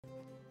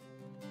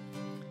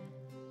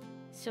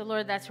So,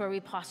 Lord, that's where we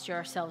posture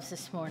ourselves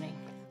this morning,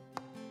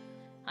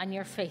 on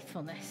your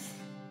faithfulness.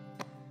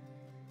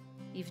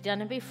 You've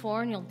done it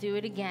before and you'll do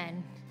it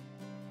again.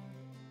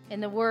 In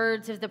the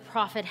words of the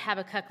prophet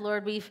Habakkuk,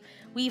 Lord,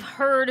 we've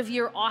heard of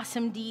your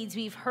awesome deeds.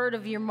 We've heard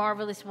of your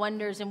marvelous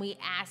wonders, and we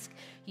ask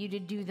you to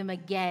do them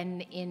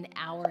again in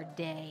our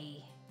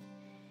day.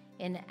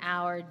 In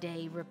our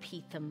day,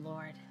 repeat them,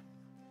 Lord.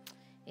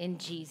 In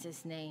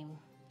Jesus' name,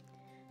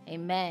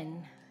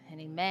 amen and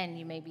amen.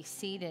 You may be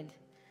seated.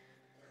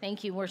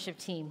 Thank you, worship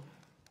team.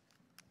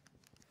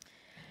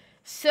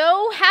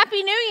 So,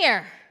 Happy New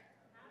Year.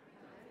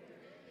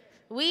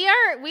 We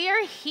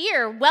are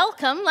here.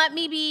 Welcome. Let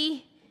me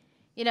be,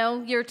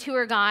 your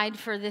tour guide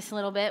for this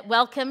little bit.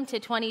 Welcome to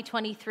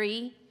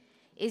 2023.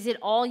 Is it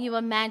all you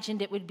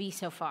imagined it would be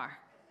so far?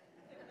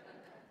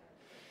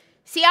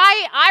 See,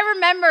 I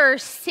remember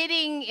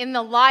sitting in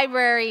the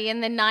library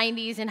in the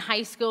 90s in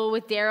high school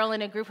with Daryl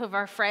and a group of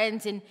our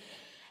friends, and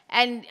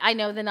I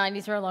know the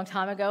 90s were a long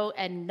time ago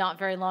and not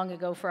very long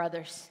ago for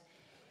others.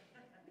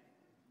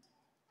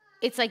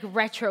 It's like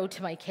retro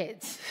to my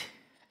kids.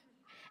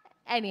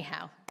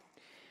 Anyhow,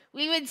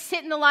 we would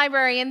sit in the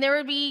library and there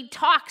would be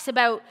talks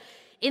about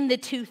in the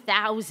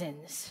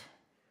 2000s,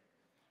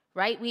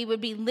 right? We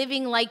would be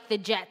living like the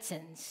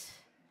Jetsons,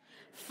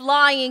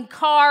 flying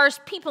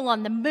cars, people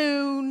on the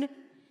moon,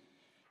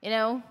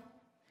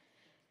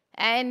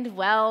 And,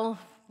 well,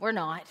 we're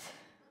not.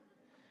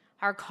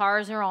 Our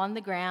cars are on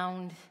the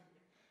ground.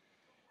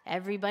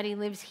 Everybody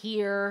lives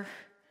here.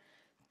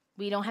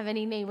 We don't have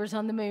any neighbors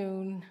on the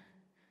moon.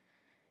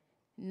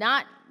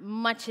 Not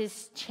much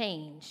has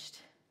changed,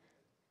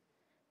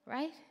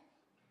 right?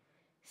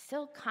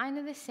 Still kind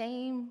of the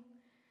same.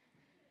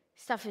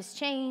 Stuff has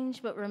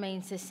changed, but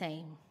remains the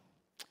same.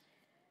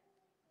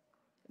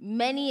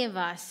 Many of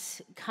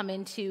us come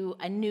into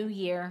a new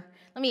year.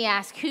 Let me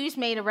ask, who's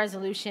made a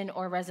resolution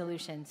or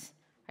resolutions?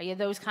 Are you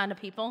those kind of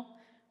people?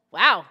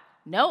 Wow,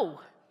 no.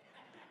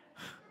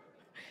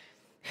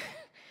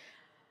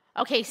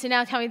 Okay, so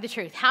now tell me the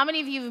truth. How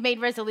many of you have made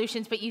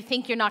resolutions, but you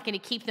think you're not going to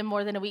keep them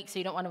more than a week, so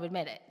you don't want to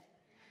admit it?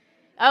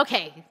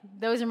 Okay,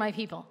 those are my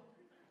people.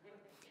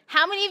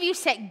 How many of you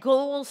set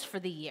goals for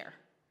the year?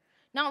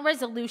 Not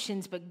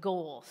resolutions, but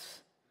goals.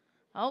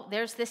 Oh,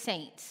 there's the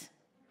saints.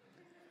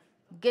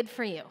 Good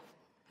for you.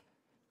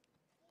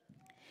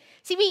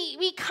 See,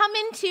 we come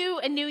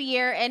into a new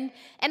year, and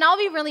I'll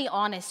be really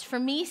honest. For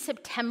me,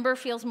 September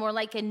feels more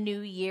like a new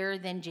year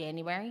than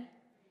January.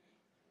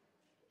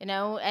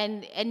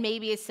 And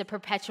maybe it's the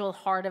perpetual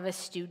heart of a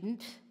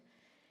student.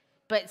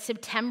 But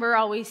September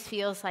always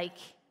feels like,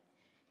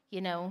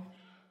 the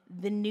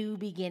new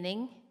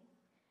beginning.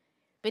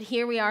 But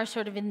here we are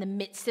sort of in the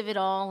midst of it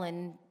all,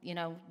 and,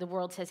 the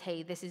world says,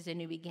 hey, this is a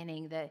new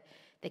beginning.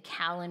 The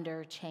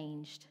calendar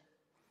changed.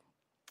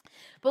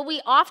 But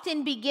we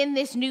often begin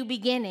this new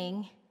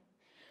beginning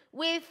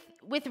with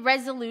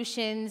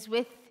resolutions,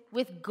 with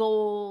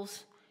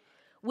goals,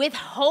 with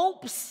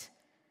hopes.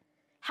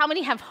 How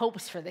many have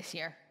hopes for this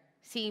year?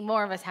 See,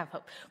 more of us have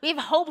hope. We have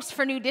hopes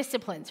for new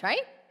disciplines, right?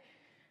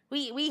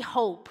 We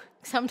hope.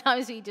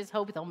 Sometimes we just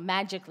hope they'll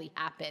magically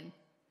happen.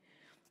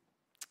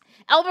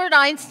 Albert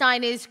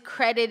Einstein is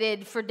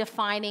credited for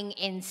defining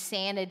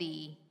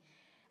insanity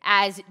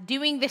as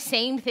doing the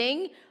same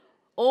thing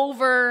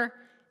over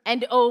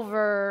and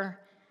over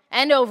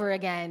and over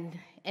again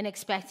and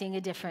expecting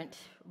a different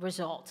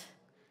result.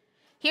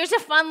 Here's a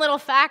fun little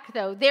fact,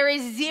 though. There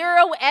is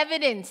zero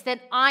evidence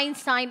that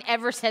Einstein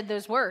ever said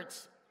those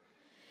words.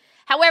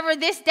 However,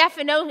 this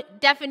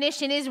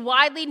definition is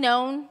widely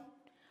known,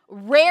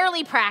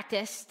 rarely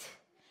practiced,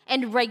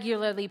 and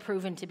regularly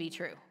proven to be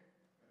true.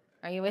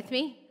 Are you with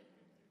me?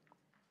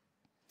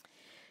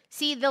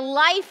 See, the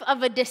life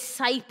of a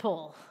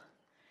disciple,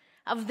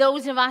 of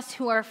those of us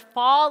who are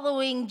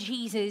following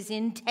Jesus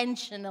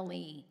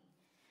intentionally,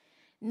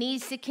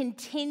 needs to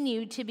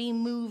continue to be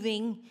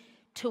moving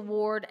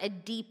toward a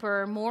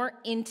deeper, more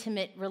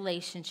intimate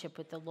relationship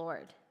with the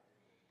Lord.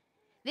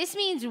 This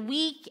means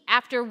week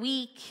after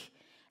week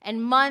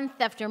and month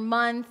after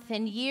month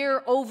and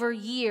year over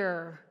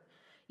year,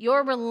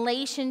 your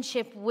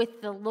relationship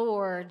with the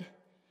Lord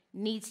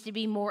needs to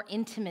be more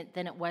intimate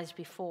than it was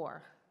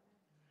before.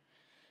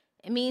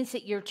 It means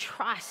that your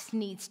trust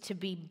needs to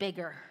be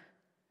bigger.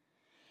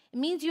 It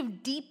means you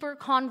have deeper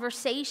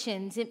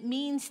conversations. It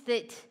means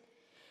that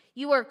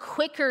you are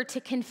quicker to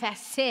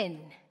confess sin.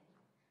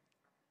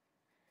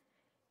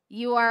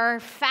 You are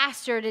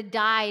faster to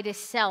die to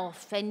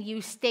self, and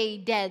you stay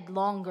dead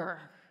longer.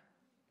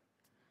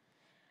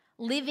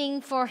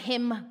 Living for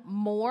him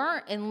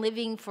more and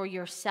living for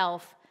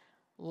yourself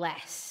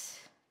less.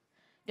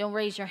 Don't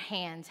raise your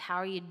hands. How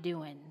are you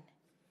doing?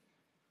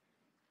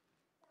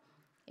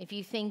 If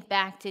you think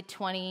back to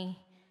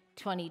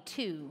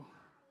 2022,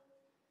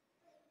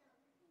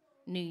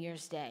 New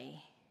Year's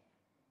Day,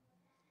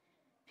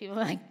 people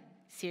are like,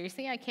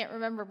 seriously, I can't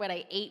remember what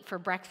I ate for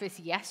breakfast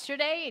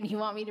yesterday, and you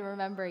want me to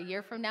remember a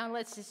year from now?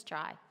 Let's just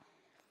try.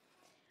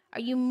 Are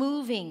you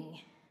moving?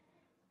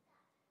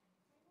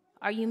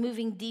 Are you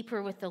moving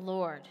deeper with the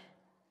Lord?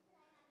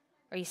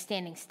 Are you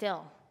standing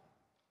still?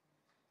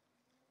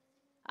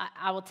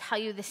 I will tell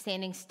you the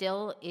standing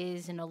still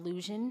is an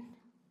illusion.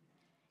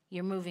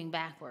 You're moving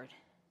backward.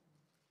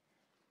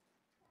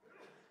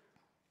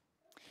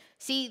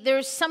 See,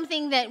 there's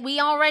something that we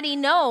already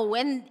know,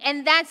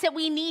 and that's that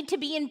we need to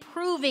be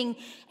improving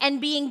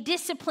and being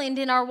disciplined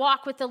in our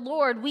walk with the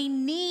Lord. We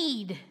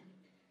need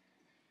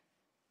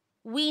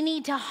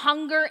to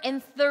hunger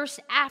and thirst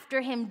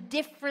after him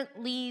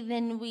differently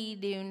than we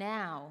do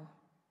now.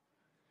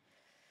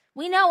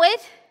 We know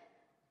it.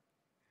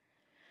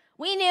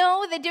 We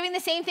know that doing the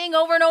same thing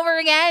over and over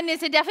again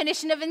is a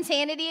definition of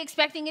insanity,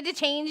 expecting it to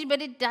change, but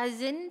it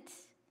doesn't.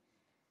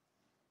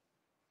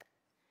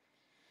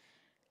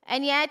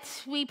 And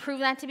yet, we prove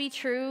that to be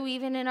true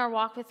even in our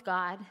walk with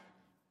God.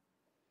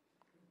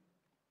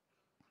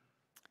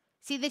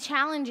 See, the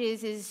challenge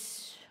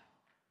is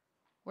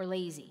we're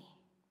lazy.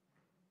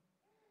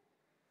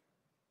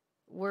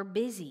 We're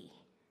busy.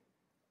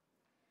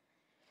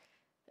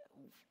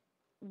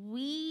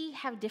 We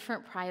have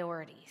different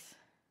priorities.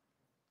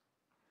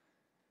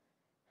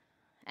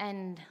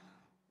 And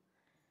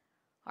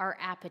our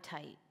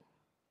appetite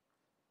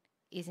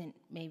isn't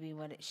maybe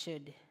what it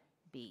should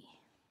be.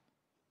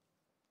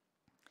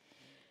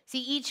 See,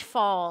 each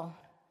fall,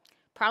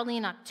 probably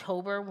in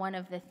October, one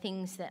of the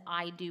things that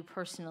I do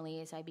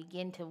personally is I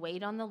begin to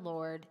wait on the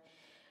Lord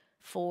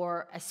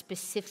for a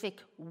specific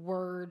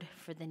word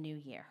for the new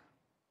year.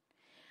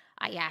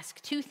 I ask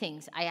two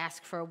things. I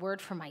ask for a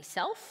word for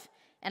myself,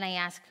 and I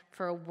ask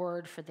for a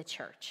word for the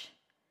church.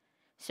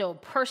 So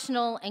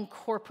personal and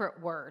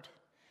corporate word.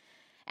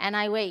 And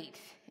I wait,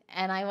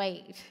 and I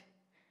wait.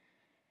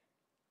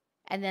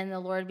 And then the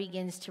Lord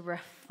begins to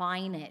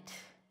refine it.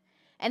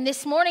 And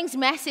this morning's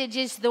message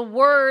is the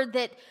word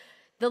that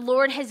the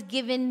Lord has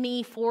given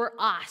me for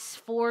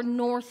us, for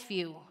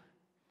Northview,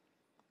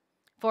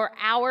 for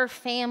our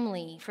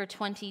family for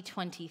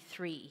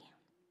 2023.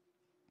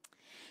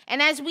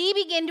 And as we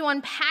begin to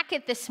unpack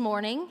it this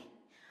morning,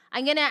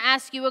 I'm going to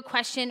ask you a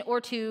question or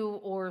two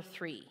or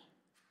three.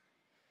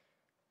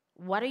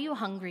 What are you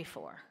hungry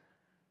for?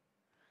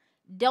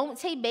 Don't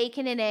say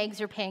bacon and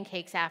eggs or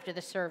pancakes after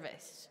the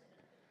service.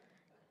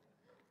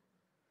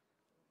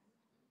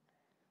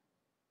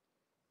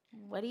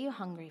 What are you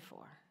hungry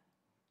for?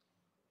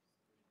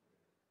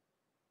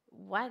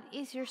 What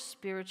is your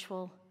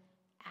spiritual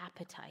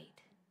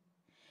appetite?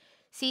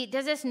 See, it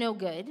does us no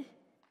good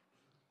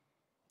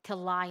to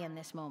lie in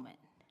this moment,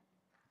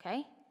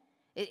 okay?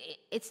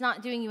 It's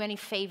not doing you any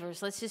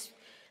favors. Let's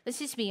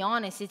just be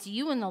honest. It's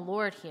you and the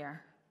Lord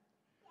here.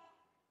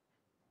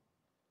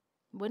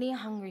 What are you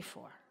hungry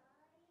for?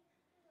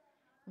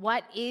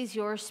 What is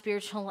your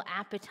spiritual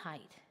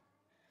appetite?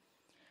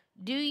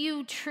 Do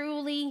you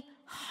truly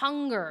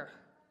hunger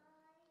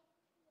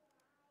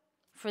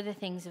for the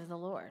things of the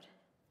Lord?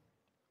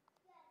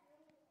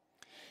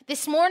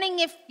 This morning,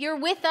 if you're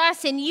with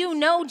us and you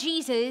know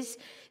Jesus,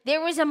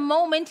 there was a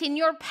moment in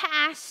your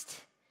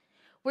past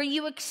where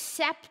you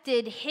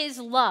accepted his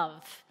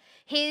love,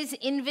 his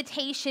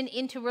invitation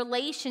into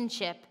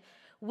relationship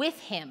with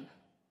him.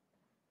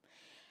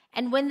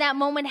 And when that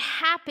moment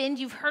happened,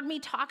 you've heard me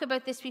talk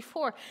about this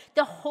before,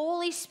 the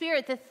Holy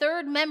Spirit, the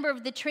third member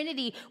of the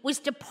Trinity, was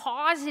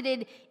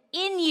deposited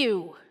in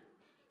you.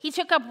 He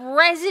took up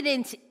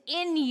residence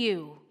in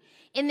you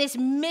in this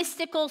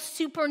mystical,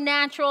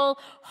 supernatural,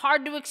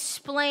 hard to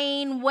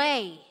explain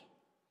way.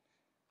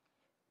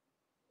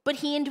 But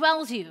he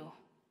indwells you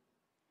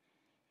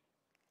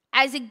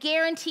as a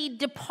guaranteed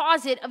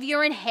deposit of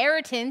your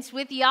inheritance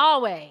with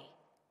Yahweh.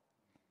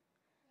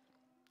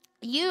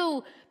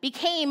 You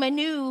became a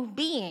new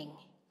being.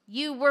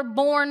 You were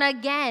born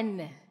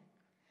again,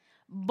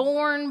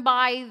 born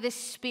by the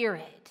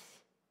Spirit.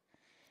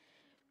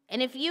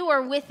 And if you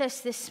are with us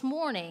this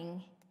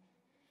morning,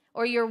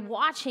 or you're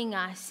watching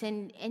us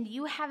and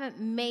you haven't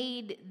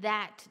made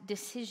that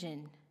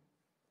decision,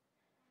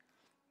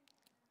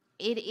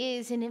 it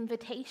is an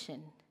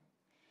invitation.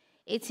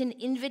 It's an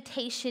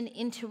invitation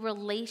into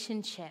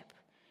relationship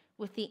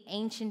with the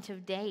Ancient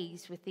of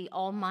Days, with the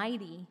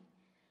Almighty,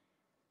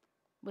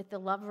 with the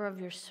lover of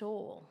your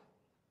soul.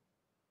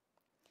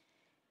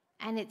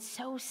 And it's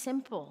so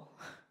simple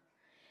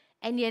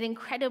and yet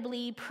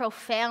incredibly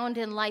profound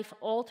and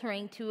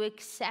life-altering to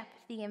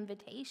accept the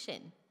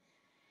invitation.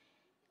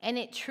 And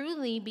it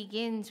truly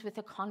begins with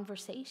a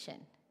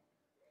conversation.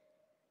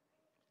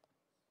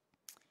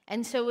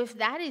 And so if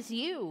that is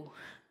you,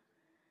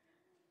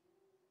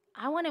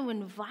 I want to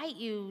invite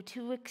you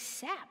to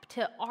accept,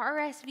 to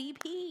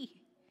RSVP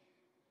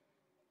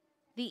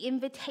the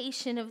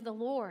invitation of the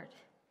Lord.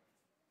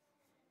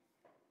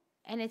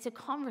 And it's a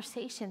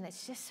conversation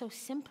that's just so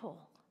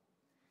simple.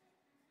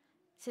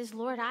 It says,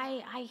 Lord,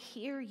 I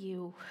hear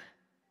you.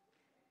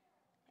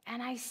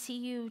 And I see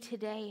you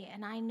today.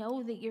 And I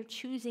know that you're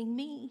choosing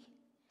me.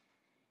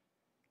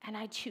 And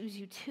I choose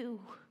you too.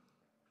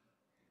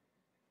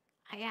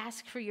 I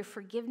ask for your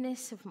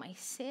forgiveness of my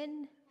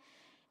sin.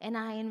 And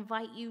I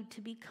invite you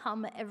to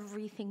become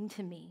everything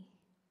to me.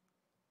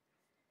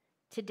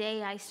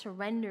 Today I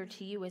surrender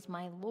to you as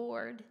my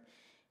Lord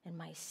and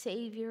my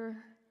Savior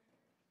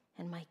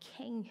and my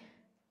King.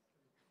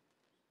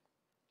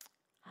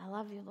 I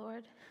love you,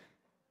 Lord.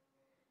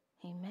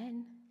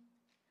 Amen.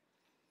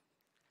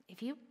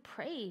 If you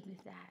prayed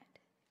that,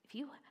 if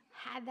you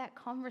had that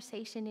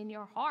conversation in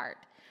your heart,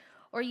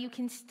 or you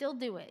can still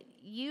do it,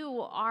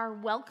 you are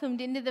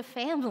welcomed into the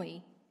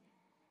family.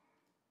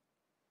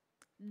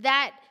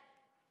 That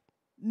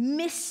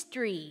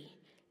mystery,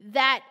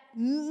 that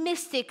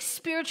mystic,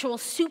 spiritual,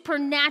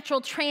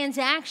 supernatural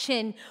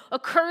transaction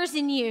occurs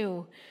in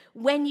you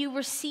when you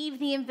receive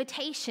the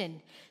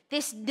invitation,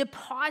 this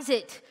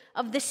deposit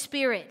of the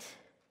Spirit.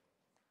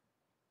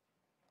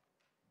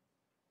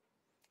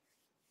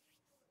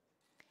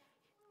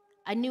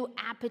 A new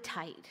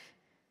appetite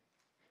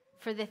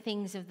for the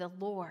things of the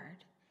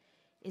Lord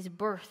is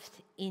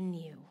birthed in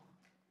you.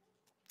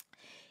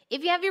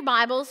 If you have your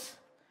Bibles,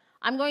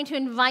 I'm going to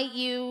invite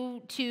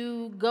you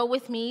to go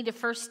with me to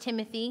 1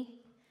 Timothy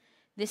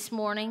this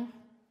morning,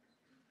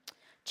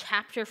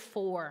 chapter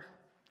 4.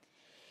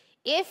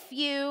 If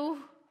you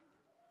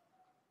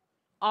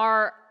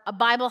are a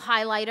Bible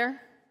highlighter,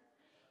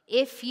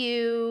 if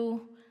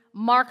you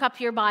mark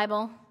up your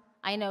Bible,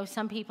 I know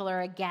some people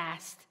are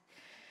aghast.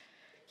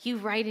 You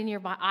write in your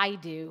Bible, I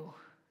do.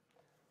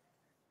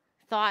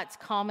 Thoughts,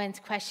 comments,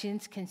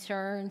 questions,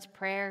 concerns,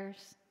 prayers.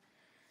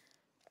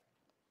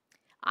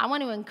 I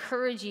want to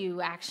encourage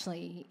you,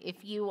 actually,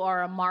 if you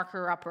are a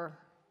marker-upper,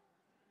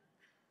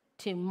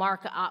 to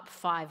mark up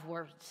 5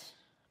 words.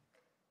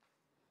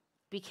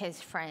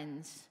 Because,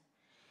 friends,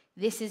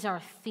 this is our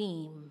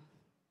theme.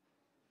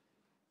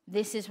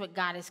 This is what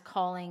God is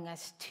calling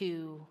us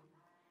to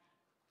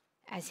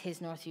as his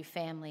Northview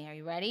family. Are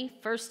you ready?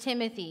 1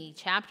 Timothy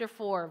chapter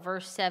 4,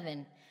 verse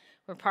 7.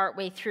 We're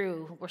partway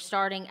through. We're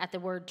starting at the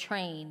word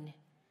train.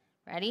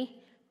 Ready?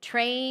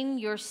 Train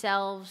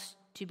yourselves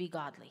to be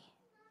godly.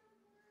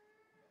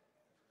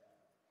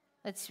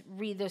 Let's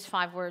read those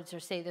 5 words or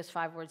say those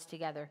 5 words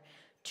together.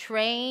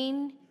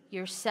 Train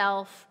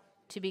yourself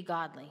to be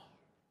godly.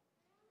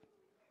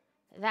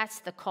 That's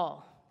the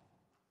call.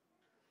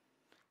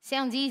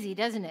 Sounds easy,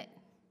 doesn't it?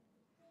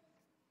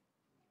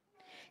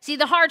 See,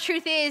 the hard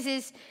truth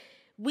is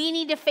we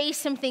need to face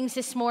some things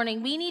this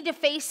morning. We need to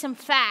face some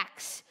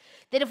facts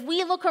that if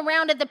we look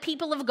around at the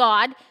people of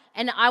God,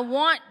 and I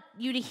want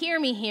you to hear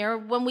me here,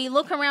 when we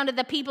look around at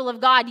the people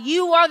of God,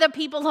 you are the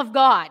people of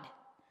God.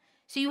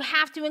 So you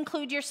have to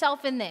include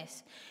yourself in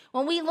this.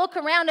 When we look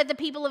around at the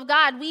people of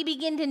God, we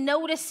begin to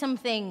notice some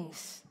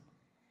things.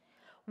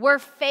 We're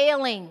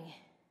failing.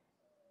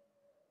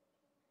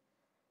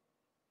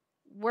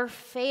 We're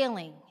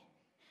failing.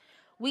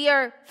 We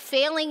are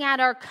failing at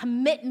our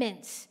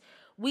commitments.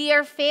 We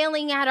are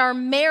failing at our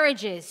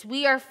marriages.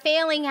 We are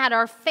failing at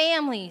our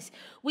families.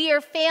 We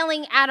are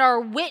failing at our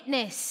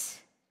witness.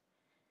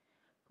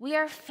 We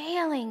are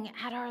failing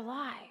at our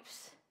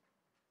lives.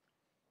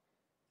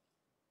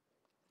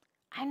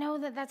 I know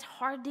that that's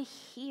hard to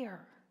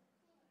hear.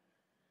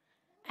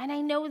 And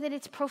I know that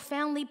it's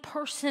profoundly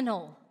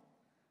personal.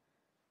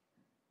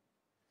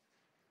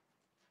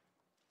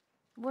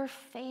 We're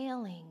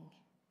failing.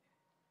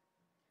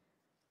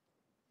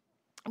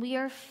 We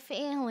are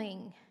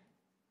failing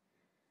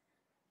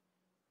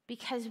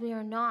because we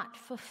are not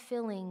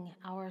fulfilling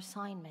our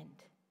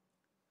assignment.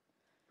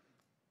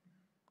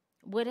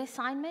 What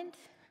assignment?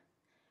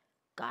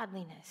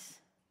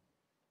 Godliness.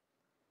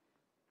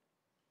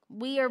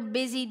 We are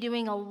busy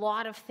doing a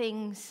lot of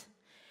things.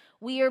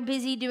 We are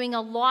busy doing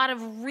a lot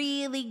of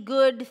really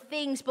good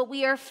things, but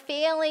we are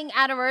failing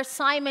at our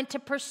assignment to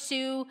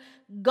pursue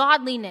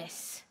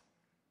godliness.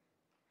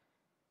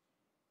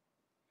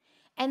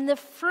 And the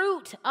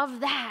fruit of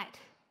that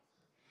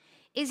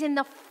is in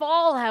the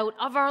fallout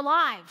of our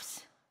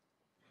lives.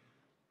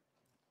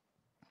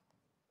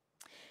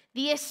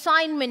 The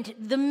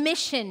assignment, the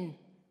mission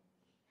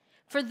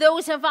for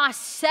those of us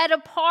set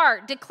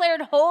apart,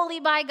 declared holy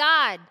by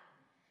God,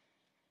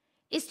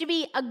 is to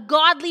be a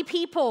godly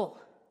people.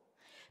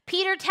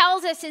 Peter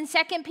tells us in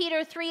 2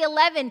 Peter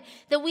 3:11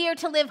 that we are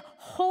to live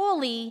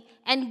holy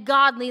and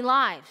godly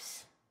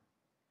lives.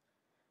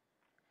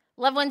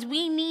 Loved ones,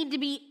 we need to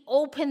be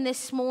open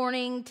this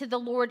morning to the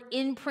Lord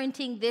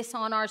imprinting this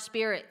on our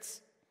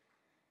spirits.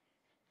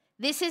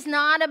 This is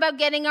not about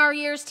getting our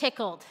ears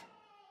tickled.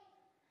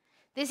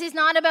 This is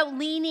not about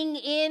leaning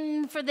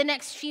in for the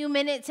next few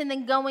minutes and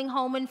then going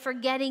home and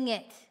forgetting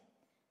it.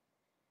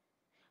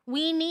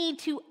 We need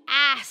to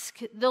ask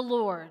the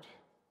Lord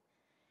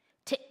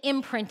to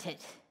imprint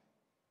it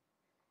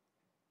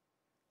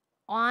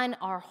on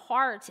our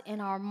hearts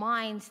and our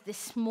minds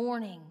this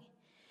morning,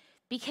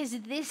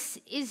 because this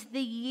is the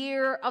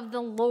year of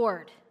the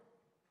Lord.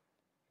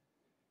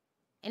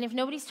 And if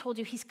nobody's told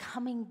you, he's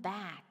coming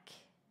back.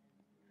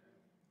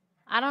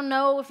 I don't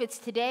know if it's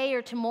today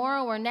or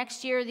tomorrow or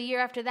next year or the year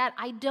after that.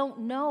 I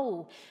don't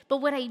know. But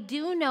what I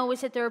do know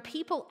is that there are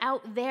people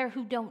out there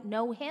who don't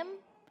know him,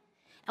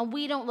 and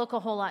we don't look a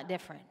whole lot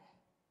different.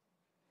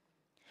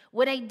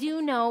 What I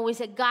do know is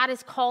that God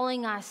is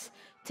calling us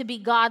to be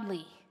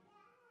godly.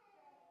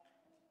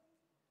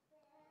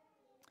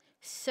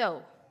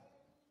 So,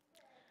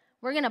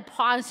 we're going to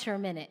pause for a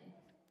minute.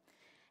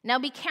 Now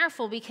be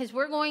careful, because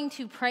we're going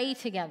to pray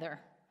together.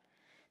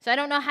 So I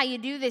don't know how you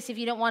do this if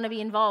you don't want to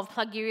be involved.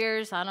 Plug your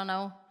ears, I don't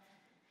know.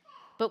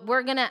 But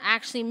we're going to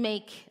actually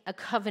make a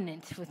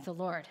covenant with the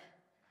Lord.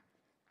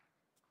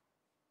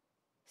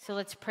 So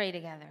let's pray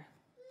together.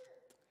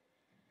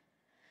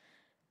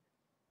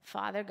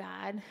 Father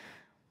God,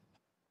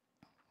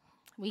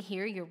 we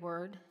hear your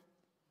word.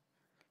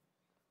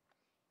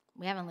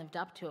 We haven't lived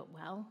up to it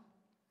well.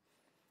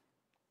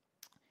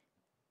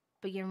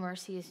 But your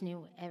mercy is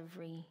new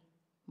every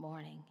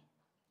morning.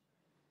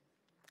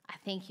 I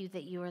thank you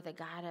that you are the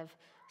God of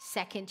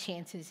second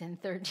chances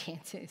and third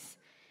chances,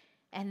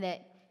 and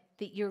that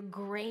your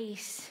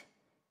grace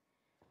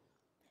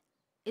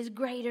is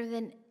greater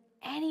than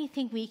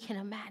anything we can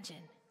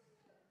imagine.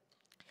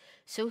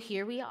 So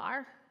here we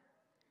are,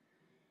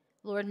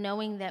 Lord,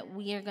 knowing that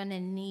we are going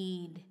to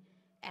need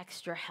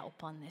extra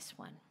help on this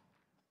one.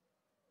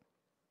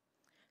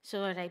 So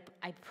Lord,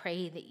 I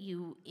pray that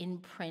you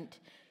imprint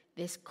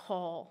this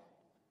call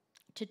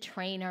to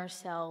train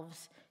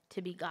ourselves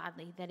to be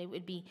godly, that it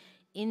would be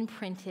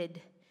imprinted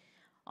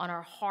on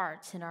our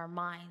hearts and our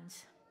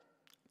minds,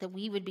 that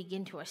we would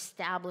begin to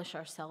establish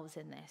ourselves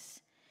in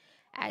this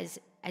as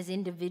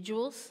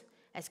individuals,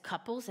 as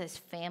couples, as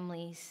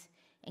families,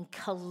 and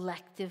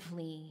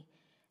collectively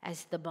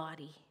as the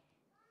body.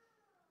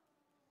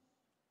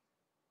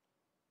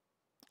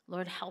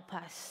 Lord, help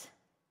us.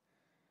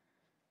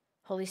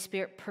 Holy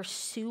Spirit,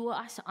 pursue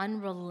us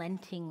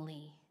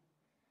unrelentingly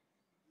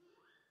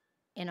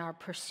in our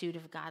pursuit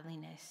of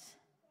godliness,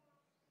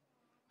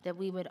 that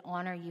we would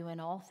honor you in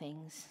all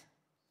things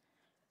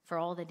for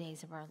all the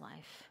days of our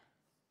life.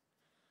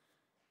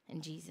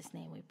 In Jesus'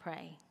 name we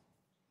pray.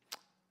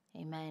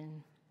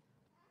 Amen.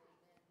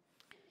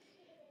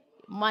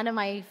 One of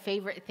my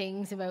favorite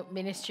things about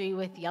ministry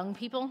with young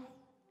people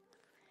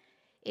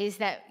is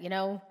that,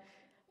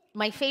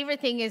 my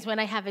favorite thing is when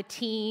I have a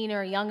teen or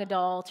a young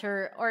adult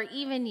or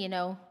even,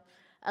 a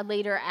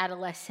later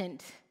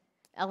adolescent,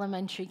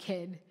 elementary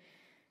kid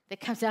that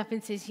comes up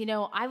and says,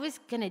 I was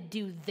going to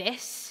do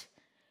this,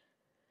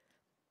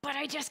 but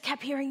I just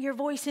kept hearing your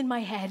voice in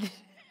my head.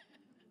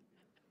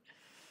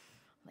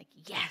 Like,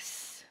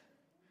 yes.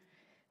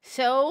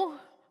 So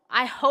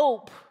I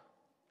hope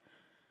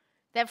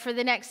that for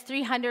the next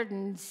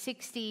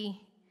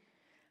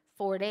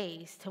 364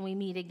 days till we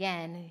meet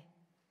again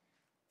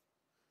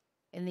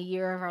in the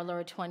year of our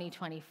Lord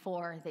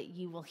 2024, that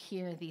you will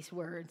hear these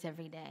words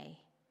every day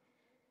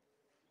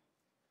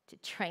to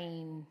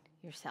train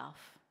yourself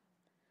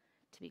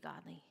to be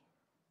godly.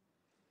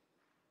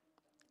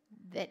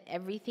 That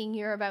everything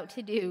you're about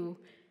to do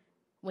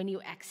when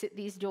you exit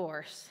these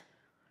doors,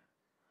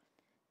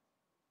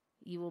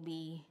 you will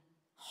be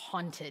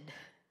haunted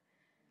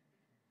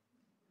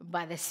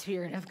by the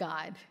Spirit of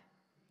God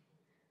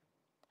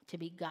to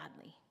be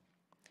godly.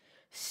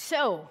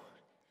 So,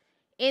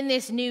 in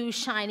this new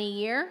shiny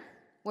year,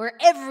 where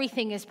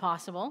everything is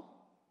possible,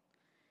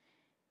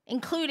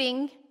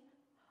 including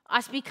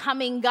us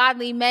becoming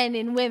godly men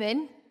and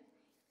women,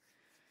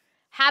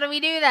 how do we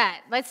do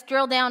that? Let's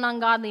drill down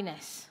on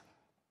godliness.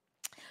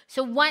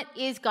 So what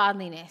is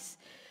godliness?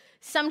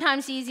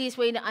 Sometimes the easiest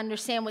way to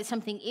understand what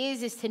something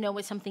is to know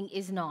what something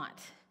is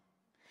not.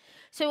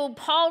 So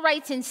Paul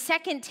writes in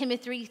 2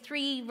 Timothy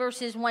 3,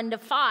 verses 1 to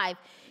 5,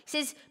 he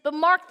says, but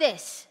mark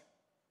this,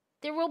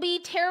 there will be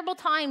terrible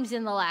times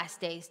in the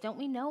last days. Don't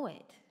we know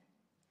it?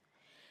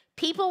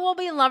 People will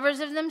be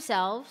lovers of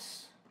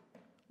themselves,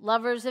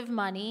 lovers of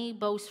money,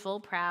 boastful,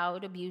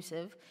 proud,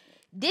 abusive,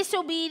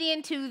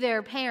 disobedient to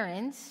their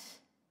parents,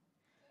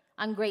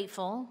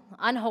 ungrateful,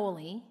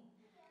 unholy,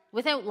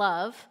 without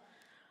love,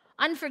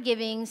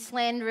 unforgiving,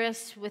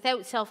 slanderous,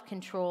 without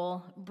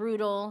self-control,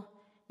 brutal,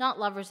 not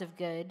lovers of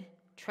good,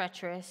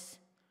 treacherous,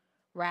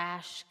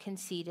 rash,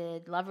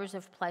 conceited, lovers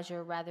of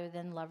pleasure rather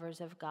than lovers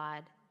of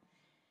God,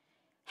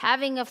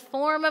 having a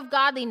form of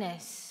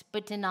godliness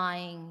but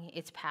denying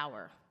its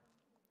power.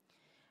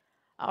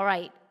 All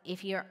right,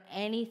 if you're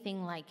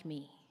anything like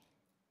me,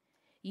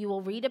 you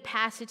will read a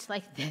passage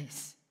like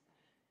this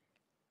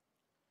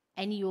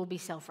and you will be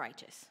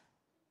self-righteous.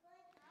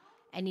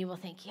 And you will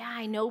think, yeah,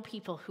 I know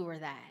people who are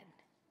that.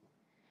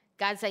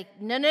 God's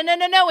like, no,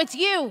 it's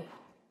you.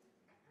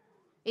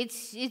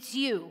 It's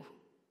you.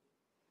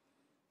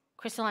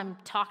 Crystal, I'm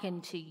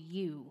talking to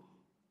you.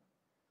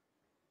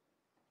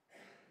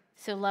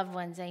 So, loved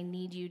ones, I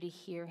need you to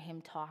hear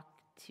him talk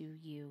to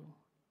you.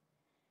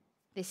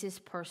 This is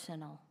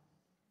personal.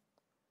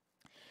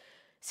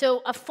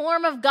 So, a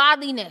form of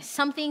godliness,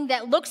 something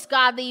that looks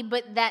godly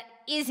but that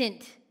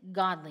isn't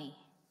godly.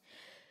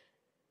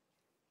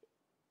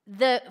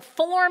 The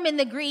form in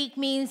the Greek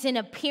means an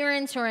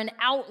appearance or an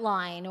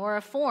outline or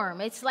a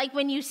form. It's like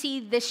when you see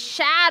the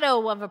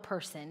shadow of a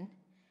person,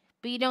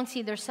 but you don't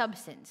see their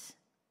substance.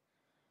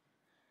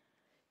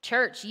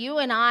 Church, you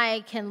and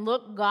I can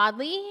look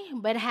godly,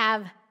 but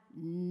have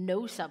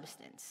no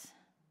substance.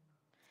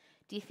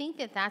 Do you think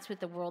that that's what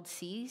the world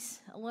sees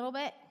a little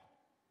bit?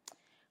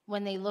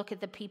 When they look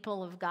at the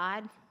people of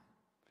God,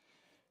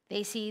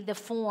 they see the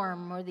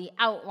form or the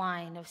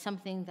outline of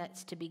something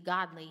that's to be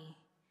godly,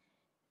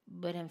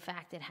 but in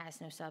fact, it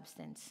has no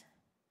substance.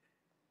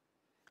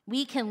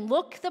 We can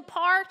look the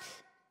part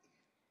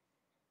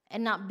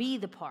and not be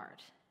the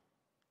part.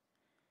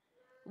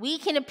 We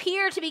can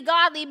appear to be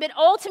godly, but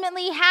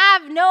ultimately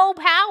have no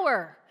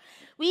power.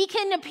 We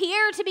can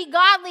appear to be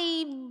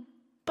godly,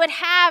 but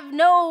have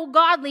no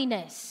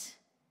godliness.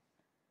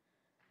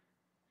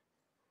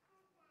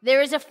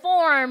 There is a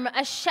form,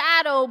 a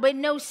shadow, but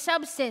no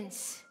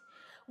substance.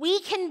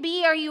 We can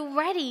be, are you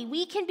ready?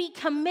 We can be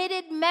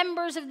committed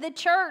members of the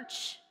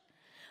church.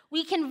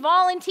 We can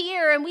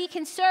volunteer and we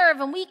can serve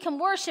and we can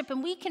worship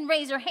and we can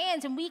raise our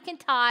hands and we can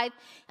tithe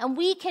and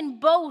we can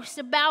boast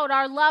about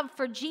our love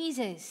for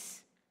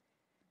Jesus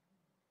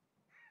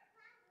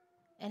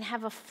and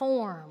have a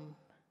form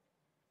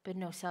but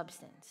no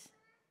substance.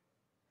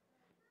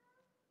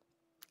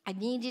 I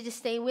need you to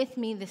stay with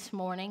me this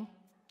morning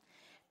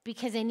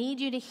because I need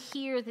you to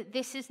hear that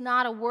this is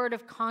not a word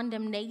of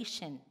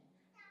condemnation.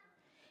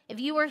 If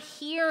you are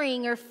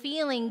hearing or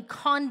feeling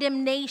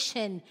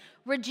condemnation,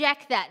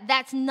 reject that.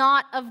 That's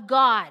not of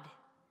God.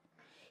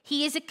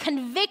 He is a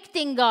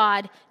convicting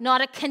God,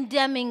 not a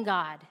condemning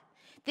God.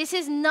 This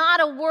is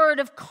not a word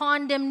of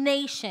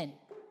condemnation.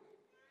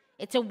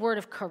 It's a word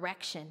of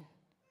correction.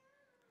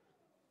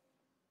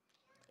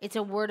 It's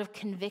a word of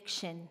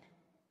conviction.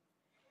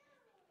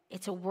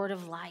 It's a word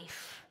of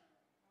life.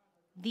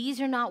 These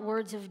are not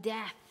words of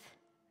death.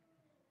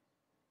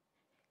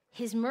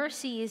 His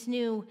mercy is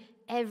new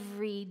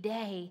every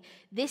day.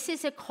 This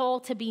is a call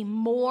to be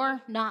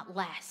more, not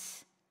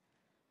less.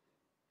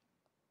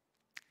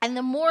 And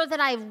the more that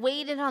I've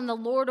waited on the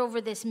Lord over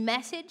this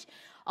message,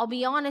 I'll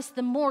be honest,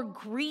 the more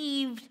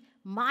grieved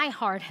my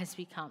heart has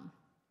become.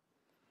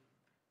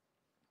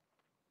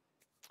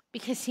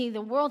 Because, see,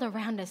 the world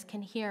around us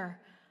can hear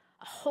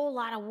a whole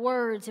lot of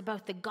words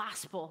about the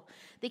gospel.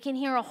 They can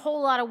hear a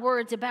whole lot of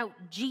words about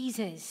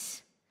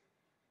Jesus.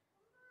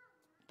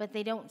 But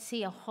they don't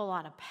see a whole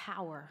lot of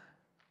power.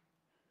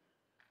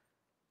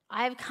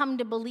 I've come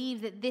to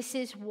believe that this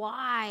is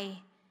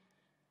why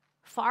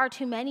far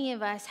too many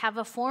of us have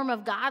a form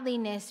of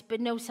godliness but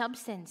no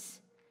substance.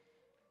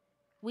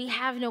 We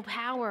have no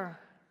power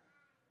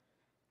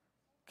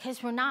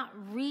because we're not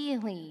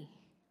really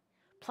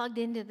plugged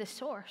into the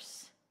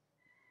source.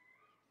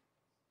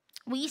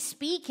 We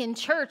speak in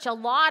church a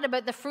lot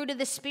about the fruit of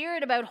the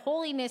Spirit, about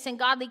holiness and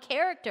godly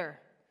character.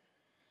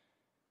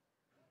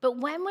 But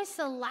when was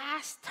the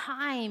last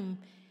time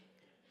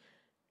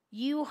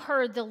you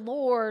heard the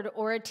Lord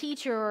or a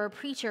teacher or a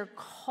preacher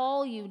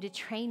call you to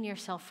train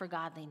yourself for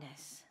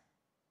godliness?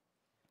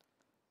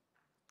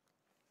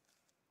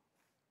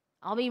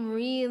 I'll be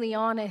really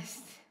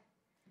honest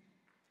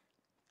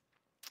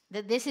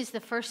that this is the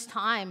first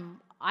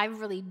time I've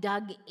really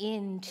dug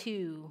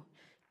into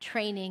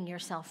training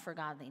yourself for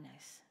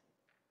godliness.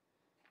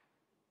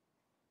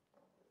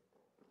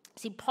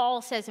 See,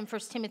 Paul says in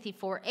 1 Timothy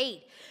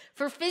 4:8,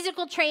 "For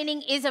physical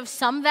training is of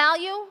some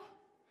value,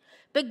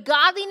 but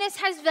godliness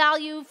has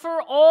value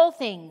for all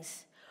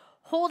things,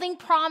 holding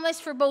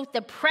promise for both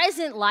the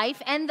present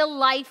life and the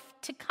life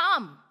to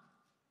come."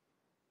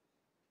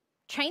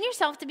 Train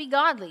yourself to be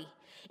godly.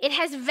 It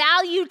has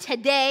value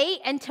today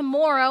and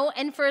tomorrow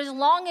and for as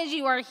long as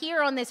you are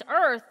here on this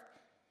earth.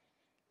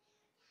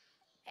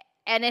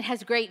 And it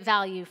has great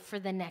value for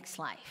the next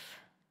life.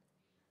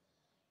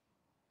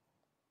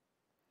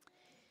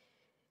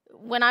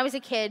 When I was a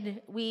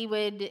kid, we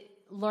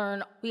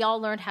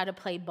all learned how to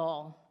play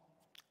ball.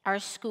 Our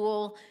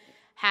school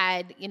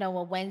had, a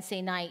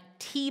Wednesday night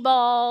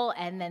t-ball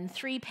and then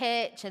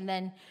 3-pitch, and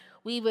then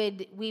we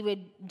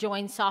would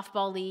join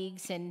softball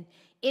leagues. And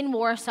in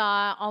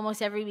Warsaw,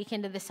 almost every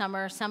weekend of the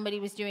summer, somebody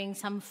was doing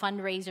some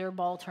fundraiser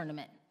ball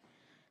tournament.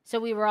 So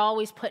we were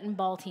always putting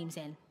ball teams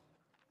in.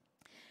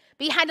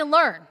 But you had to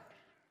learn,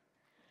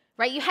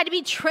 right? You had to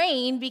be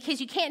trained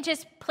because you can't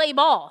just play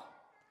ball.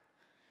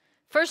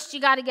 First, you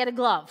got to get a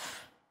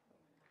glove.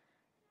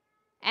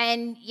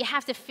 And you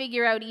have to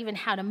figure out even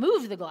how to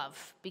move the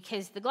glove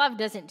because the glove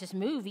doesn't just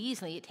move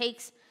easily. It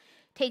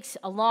takes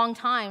a long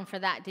time for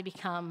that to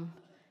become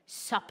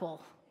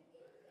supple.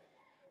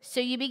 So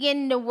you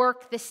begin to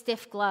work the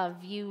stiff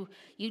glove. You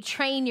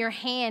train your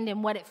hand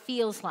in what it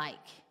feels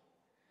like.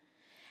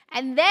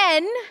 And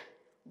then,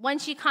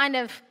 once you kind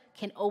of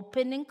can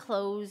open and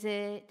close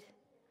it,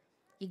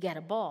 you get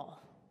a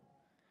ball.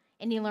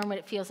 And you learn what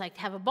it feels like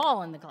to have a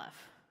ball in the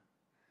glove.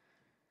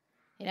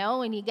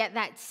 And you get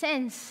that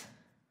sense.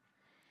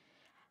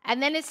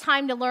 And then it's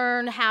time to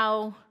learn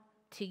how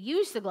to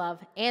use the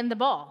glove and the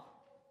ball.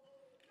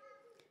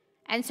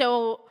 And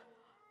so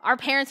our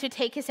parents would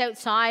take us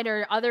outside,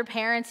 or other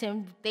parents,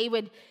 and they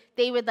would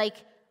like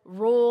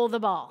roll the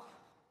ball.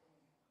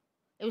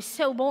 It was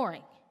so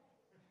boring.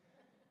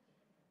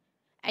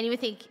 And you would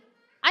think,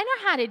 I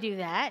know how to do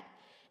that,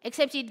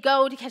 except you'd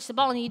go to catch the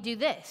ball and you'd do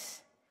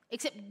this.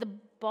 Except the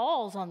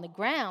ball's on the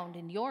ground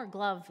and your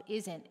glove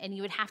isn't, and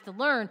you would have to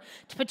learn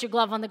to put your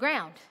glove on the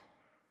ground.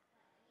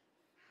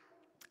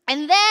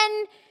 And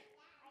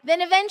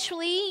then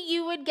eventually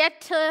you would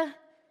get to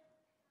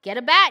get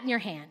a bat in your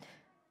hand.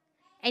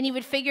 And you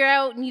would figure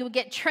out and you would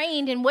get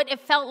trained in what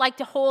it felt like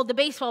to hold the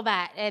baseball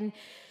bat. And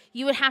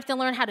you would have to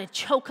learn how to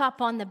choke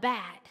up on the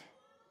bat.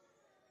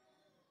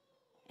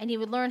 And you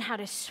would learn how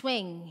to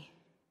swing.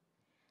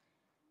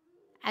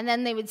 And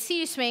then they would see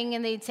you swing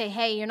and they'd say,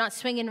 hey, you're not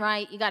swinging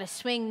right. You got to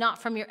swing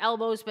not from your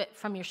elbows, but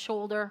from your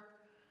shoulder.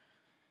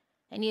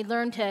 And you'd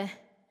learn to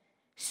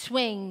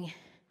swing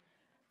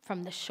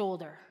from the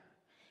shoulder.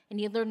 And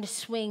you'd learn to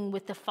swing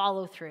with the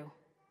follow through.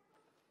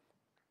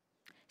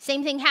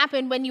 Same thing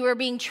happened when you were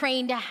being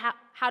trained to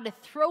how to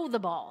throw the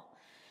ball.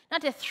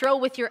 Not to throw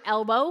with your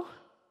elbow,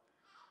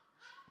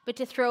 but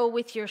to throw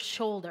with your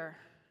shoulder.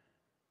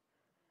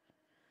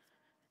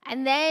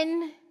 And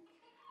then,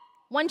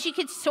 once you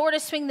could sort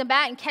of swing the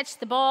bat and catch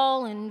the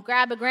ball and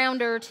grab a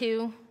grounder or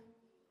two,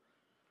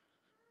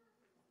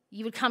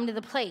 you would come to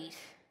the plate.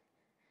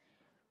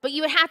 But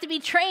you would have to be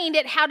trained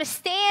at how to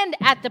stand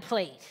at the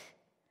plate,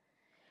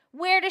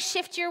 where to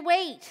shift your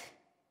weight,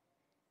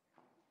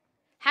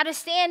 how to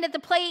stand at the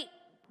plate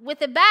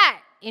with a bat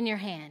in your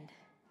hand,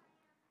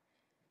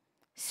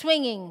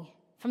 swinging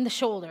from the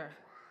shoulder.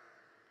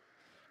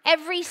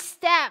 Every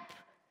step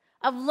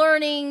of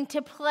learning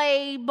to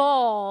play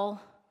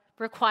ball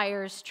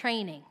requires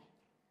training.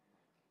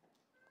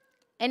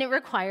 And it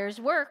requires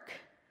work.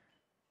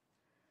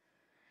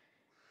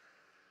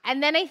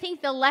 And then I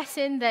think the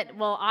lesson that,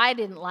 I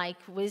didn't like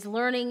was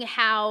learning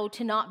how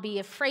to not be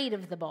afraid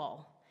of the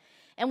ball.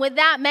 And what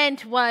that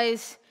meant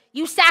was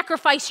you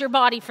sacrifice your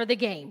body for the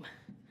game.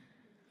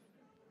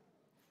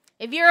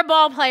 If you're a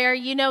ball player,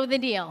 you know the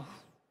deal.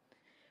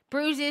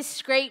 Bruises,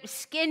 scrapes,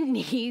 skinned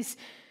knees,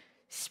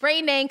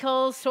 sprained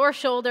ankles, sore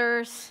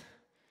shoulders,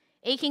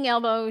 aching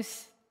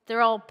elbows,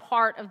 they're all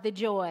part of the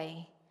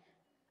joy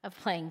of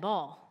playing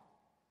ball.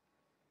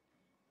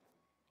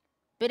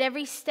 But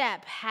every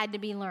step had to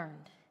be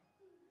learned.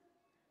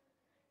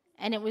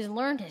 And it was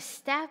learned a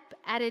step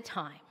at a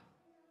time.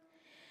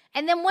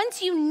 And then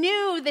once you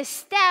knew the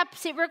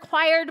steps, it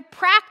required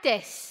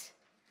practice.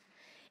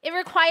 It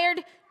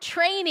required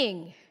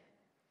training.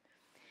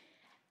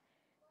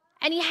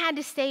 And you had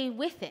to stay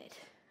with it.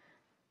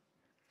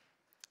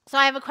 So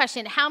I have a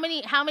question. How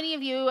many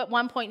of you at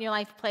one point in your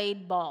life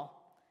played ball?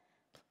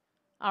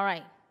 All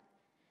right.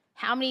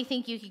 How many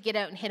think you could get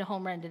out and hit a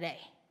home run today?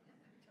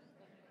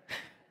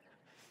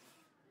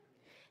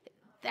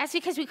 That's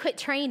because we quit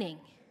training.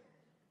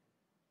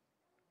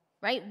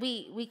 Right?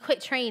 We quit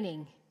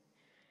training.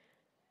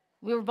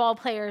 We were ball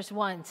players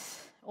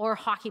once, or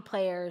hockey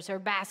players, or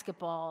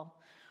basketball,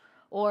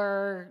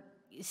 or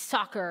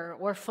soccer,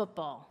 or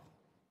football.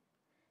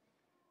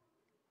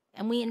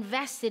 And we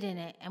invested in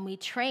it, and we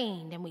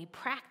trained, and we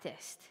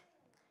practiced.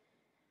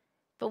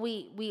 But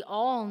we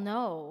all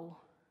know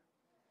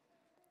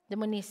that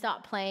when you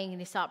stop playing,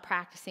 and you stop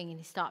practicing, and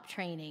you stop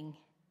training,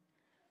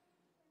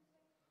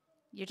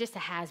 you're just a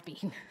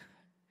has-been.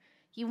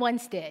 You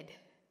once did.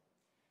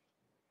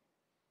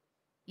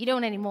 You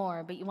don't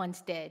anymore, but you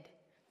once did.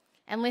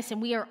 And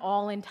listen, we are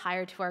all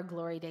entitled to our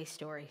glory day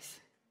stories.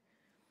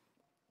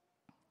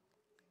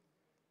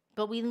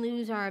 But we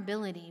lose our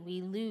ability.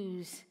 We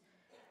lose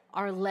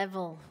our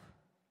level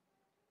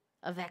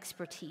of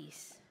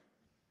expertise.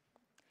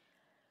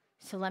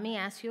 So let me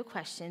ask you a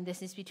question.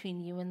 This is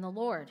between you and the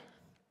Lord.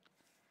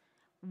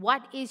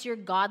 What is your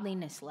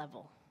godliness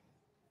level?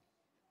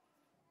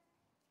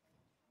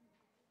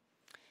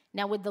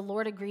 Now, would the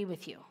Lord agree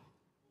with you?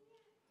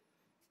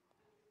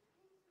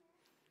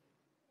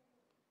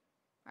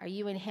 Are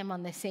you and him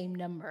on the same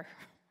number?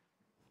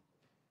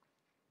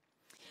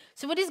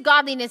 So what is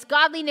godliness?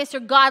 Godliness or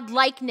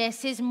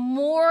godlikeness is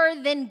more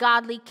than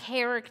godly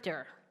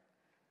character.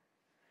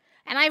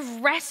 And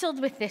I've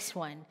wrestled with this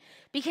one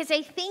because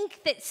I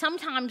think that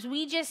sometimes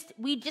we just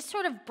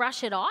sort of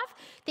brush it off,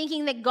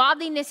 thinking that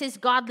godliness is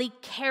godly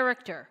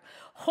character.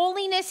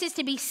 Holiness is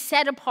to be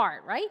set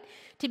apart, right?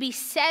 To be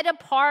set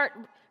apart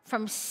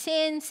from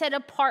sin, set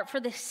apart for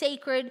the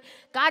sacred.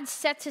 God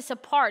sets us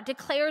apart,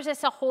 declares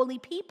us a holy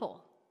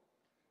people.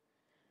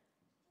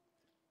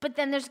 But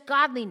then there's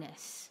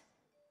godliness.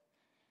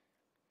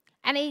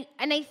 And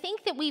I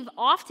think that we've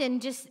often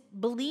just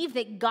believed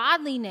that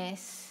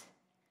godliness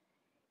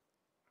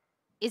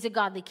is a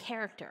godly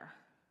character.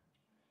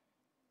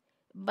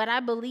 But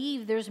I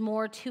believe there's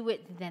more to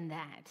it than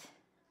that.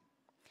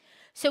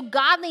 So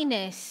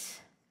godliness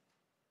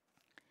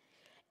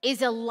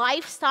is a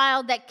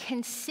lifestyle that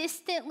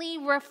consistently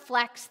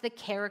reflects the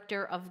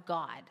character of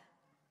God.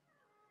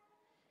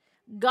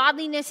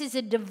 Godliness is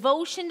a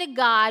devotion to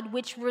God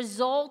which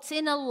results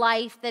in a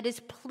life that is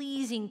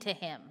pleasing to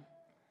him.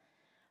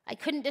 I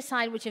couldn't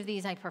decide which of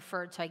these I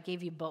preferred, so I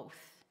gave you both.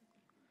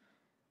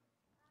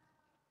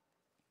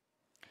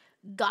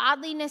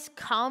 Godliness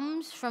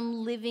comes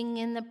from living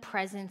in the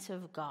presence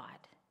of God,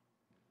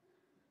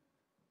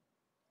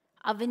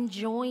 of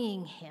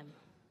enjoying him.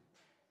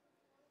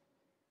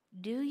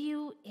 Do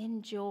you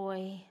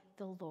enjoy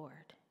the Lord?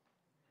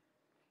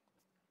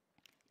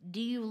 Do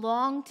you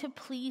long to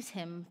please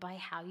him by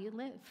how you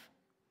live?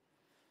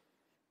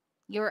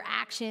 Your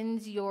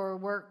actions, your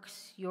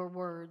works, your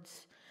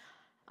words.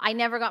 I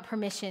never got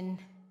permission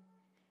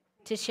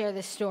to share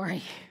this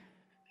story.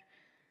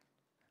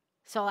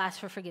 So I'll ask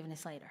for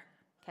forgiveness later,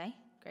 okay?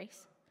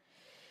 Grace?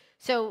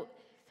 So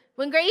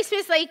when Grace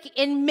was like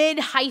in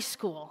mid-high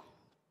school,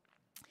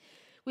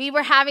 we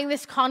were having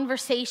this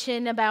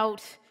conversation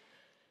about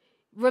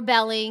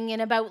rebelling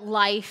and about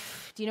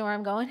life. Do you know where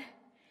I'm going?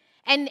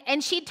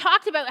 And she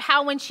talked about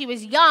how when she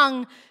was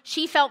young,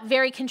 she felt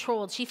very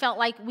controlled. She felt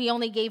like we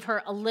only gave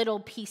her a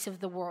little piece of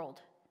the world.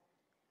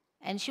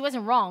 And she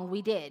wasn't wrong,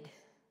 we did.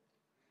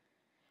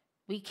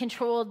 We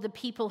controlled the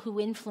people who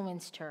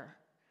influenced her.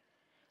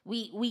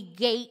 We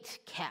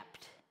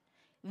gate-kept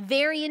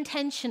very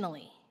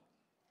intentionally.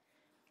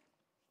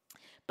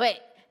 But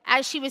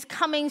as she was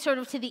coming sort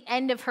of to the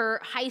end of her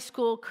high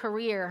school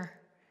career,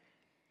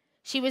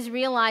 she was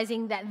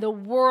realizing that the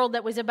world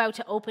that was about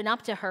to open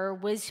up to her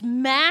was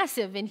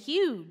massive and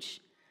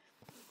huge.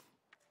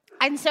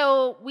 And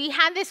so we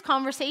had this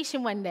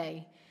conversation one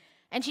day,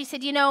 and she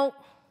said,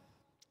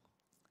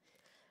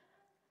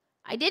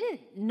 I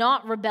didn't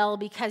not rebel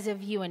because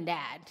of you and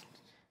Dad,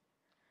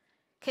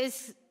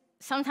 because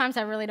sometimes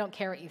I really don't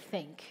care what you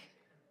think.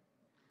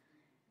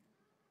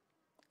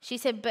 She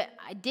said, but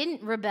I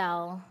didn't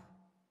rebel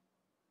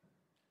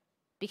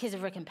because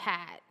of Rick and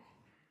Pat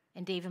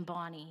and Dave and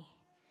Bonnie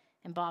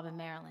and Bob and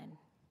Marilyn.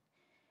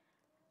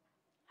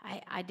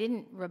 I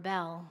didn't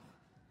rebel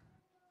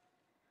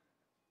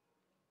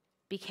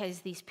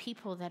because these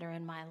people that are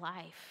in my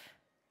life,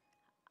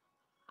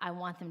 I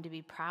want them to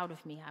be proud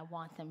of me. I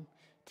want them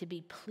to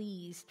be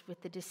pleased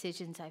with the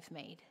decisions I've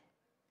made.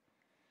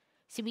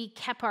 See, we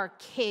kept our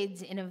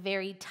kids in a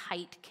very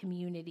tight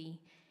community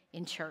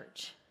in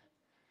church.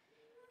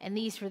 And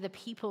these were the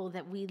people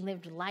that we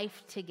lived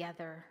life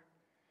together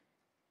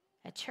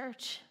at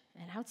church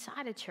and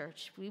outside of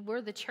church. We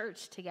were the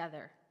church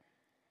together.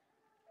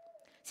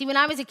 See, when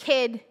I was a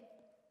kid,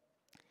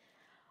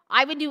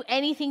 I would do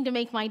anything to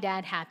make my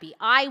dad happy.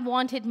 I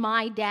wanted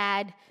my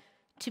dad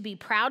to be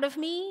proud of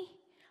me.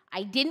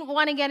 I didn't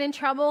want to get in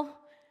trouble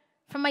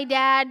from my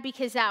dad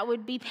because that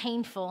would be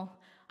painful.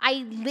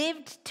 I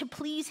lived to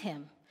please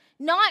him,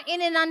 not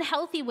in an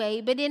unhealthy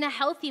way, but in a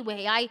healthy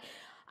way.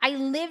 I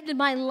lived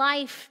my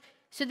life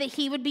so that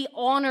he would be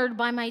honored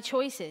by my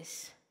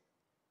choices.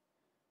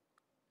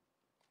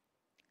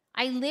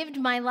 I lived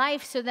my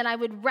life so that I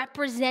would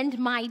represent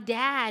my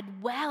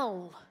dad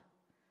well.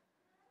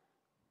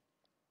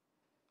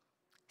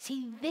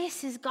 See,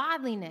 this is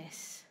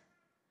godliness.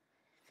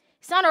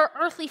 It's not our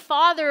earthly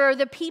father or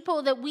the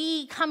people that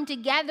we come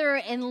together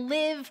and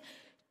live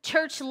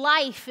church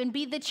life and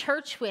be the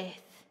church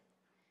with.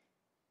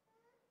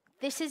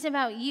 This is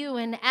about you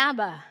and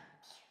Abba.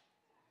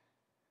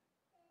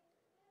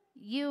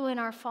 You and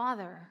our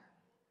Father.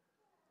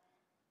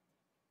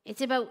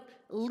 It's about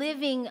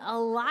living a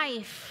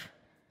life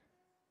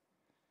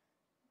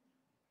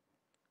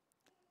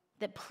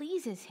that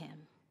pleases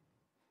him,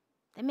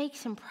 that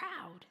makes him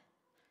proud,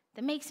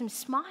 that makes him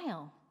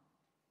smile,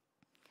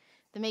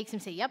 that makes him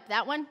say, yep,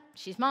 that one,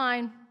 she's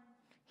mine.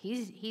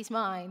 He's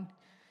mine.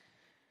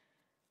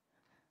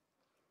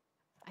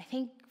 I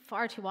think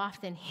far too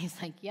often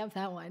he's like, yep,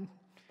 that one.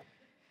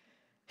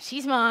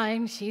 She's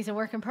mine. She's a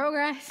work in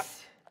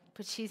progress,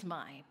 but she's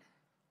mine.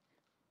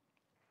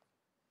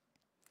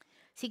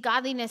 See,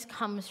 godliness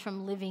comes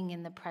from living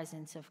in the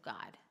presence of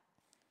God.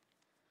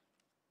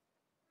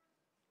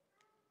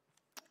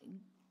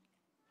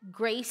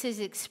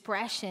 Grace's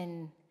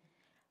expression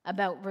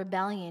about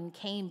rebellion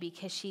came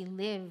because she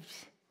lived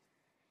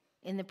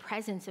in the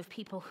presence of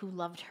people who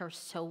loved her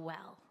so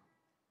well.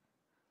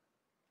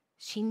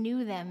 She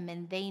knew them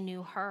and they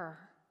knew her.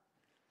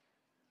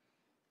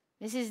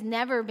 This has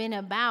never been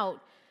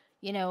about,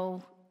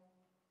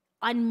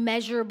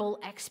 unmeasurable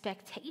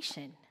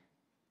expectation.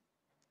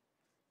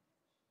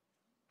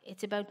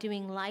 It's about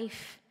doing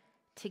life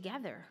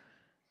together.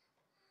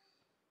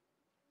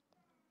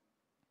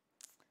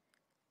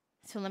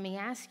 So let me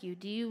ask you,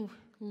 do you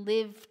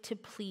live to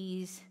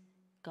please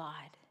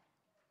God?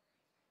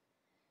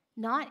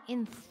 Not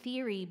in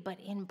theory, but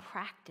in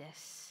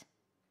practice.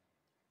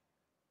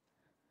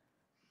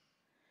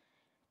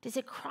 Does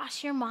it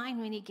cross your mind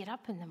when you get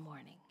up in the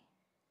morning?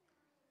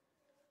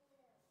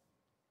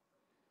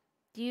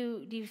 Do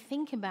you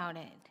think about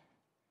it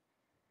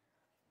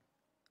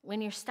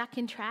when you're stuck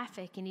in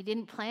traffic and you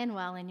didn't plan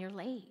well and you're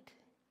late?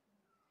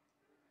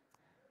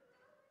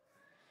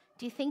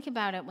 Do you think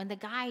about it when the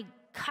guy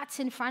cuts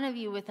in front of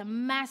you with a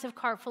massive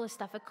cart full of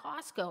stuff at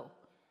Costco?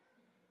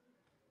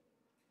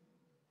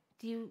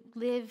 Do you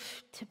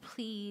live to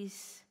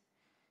please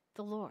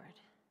the Lord?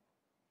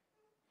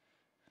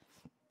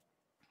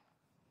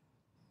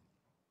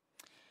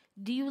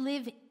 Do you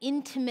live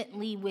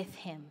intimately with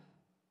him?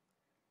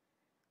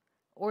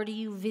 Or do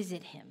you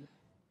visit him?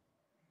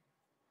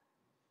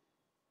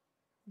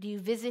 Do you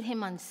visit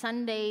him on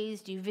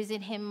Sundays? Do you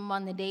visit him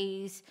on the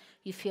days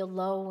you feel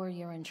low or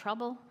you're in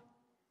trouble?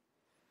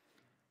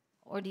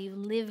 Or do you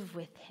live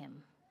with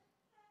him?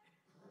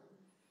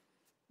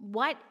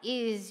 What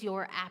is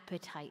your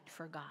appetite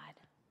for God?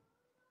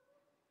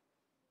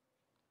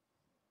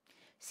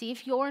 See,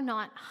 if you're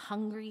not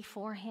hungry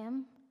for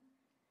him,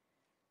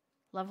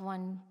 loved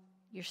one,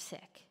 you're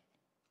sick.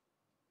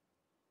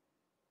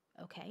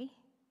 Okay?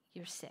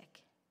 You're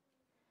sick.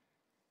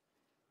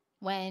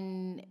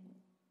 when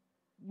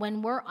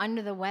we're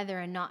under the weather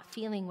and not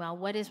feeling well,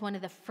 what is one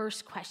of the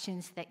first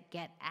questions that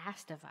get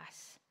asked of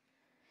us?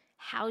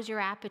 How's your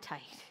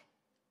appetite?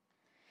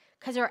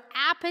 Because our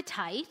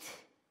appetite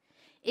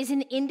is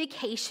an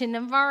indication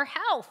of our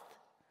health.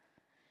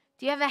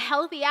 Do you have a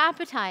healthy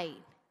appetite?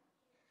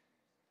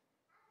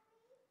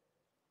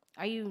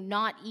 Are you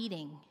not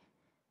eating?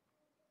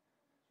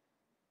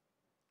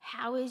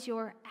 How is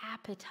your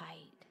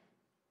appetite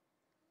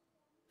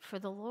for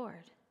the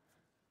Lord?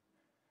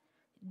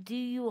 Do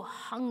you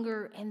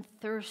hunger and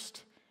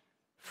thirst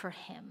for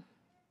Him?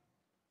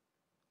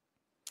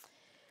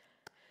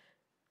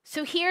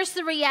 So here's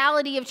the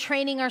reality of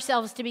training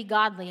ourselves to be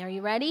godly. Are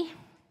you ready?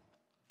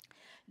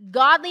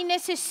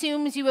 Godliness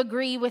assumes you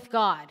agree with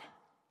God.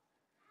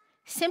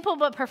 Simple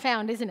but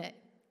profound, isn't it?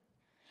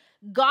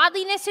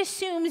 Godliness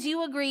assumes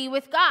you agree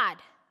with God.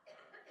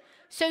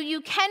 So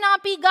you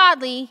cannot be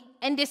godly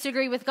and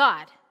disagree with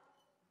God.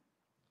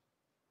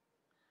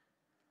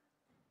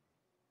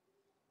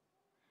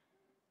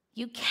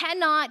 You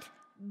cannot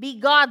be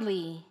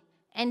godly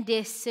and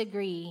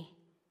disagree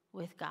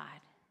with God.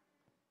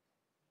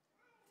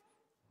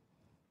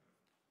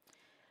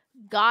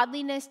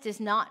 Godliness does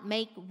not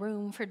make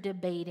room for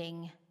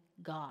debating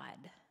God.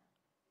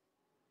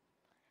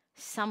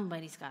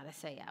 Somebody's got to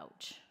say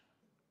ouch.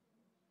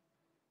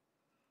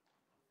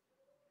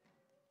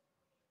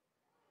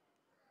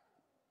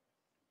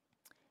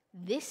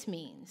 This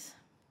means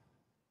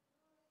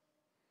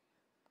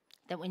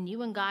that when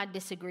you and God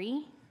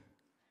disagree,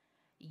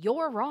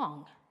 you're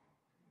wrong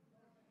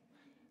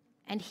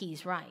and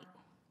He's right.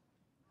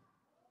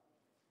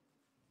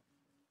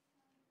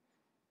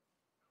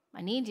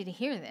 I need you to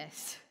hear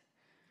this.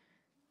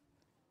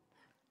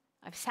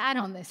 I've sat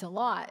on this a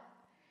lot.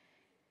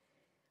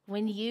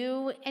 When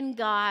you and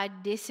God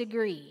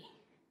disagree,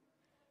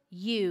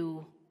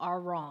 you are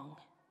wrong.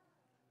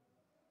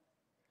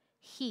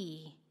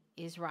 He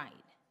is right.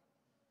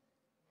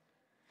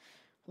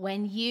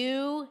 When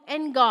you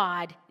and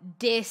God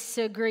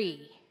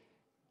disagree,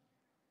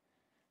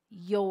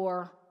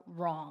 you're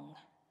wrong,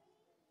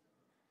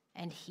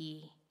 and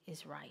He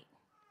is right.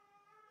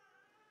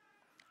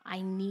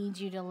 I need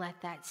you to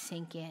let that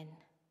sink in.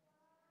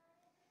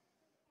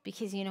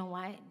 Because you know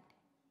what?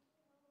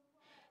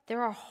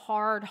 There are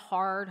hard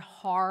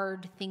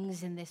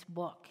things in this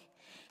book.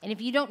 And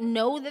if you don't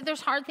know that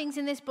there's hard things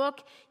in this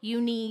book,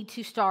 you need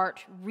to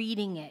start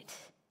reading it.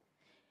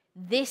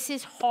 This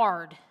is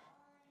hard.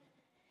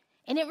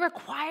 And it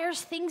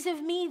requires things of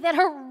me that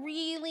are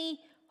really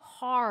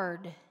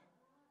hard.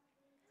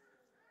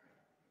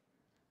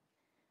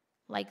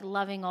 Like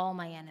loving all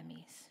my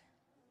enemies.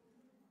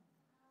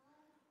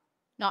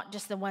 Not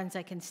just the ones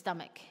I can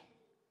stomach.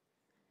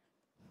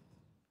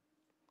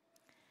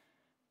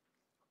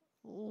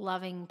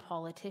 Loving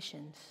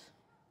politicians.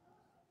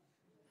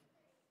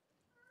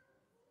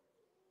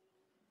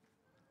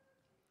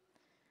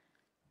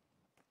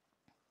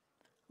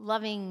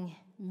 Loving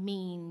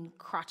mean,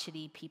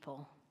 crotchety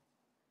people.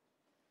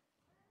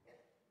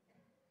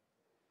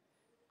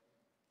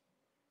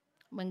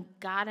 When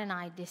God and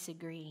I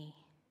disagree,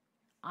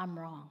 I'm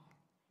wrong.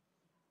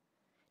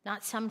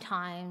 Not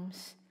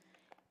sometimes,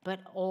 but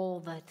all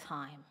the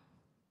time.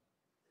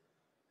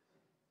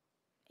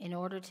 In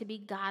order to be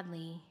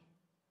godly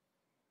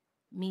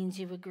means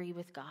you agree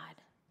with God.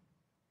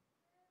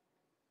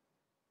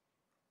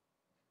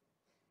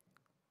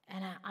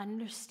 And I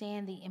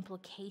understand the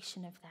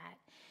implication of that.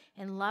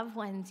 And loved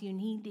ones, you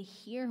need to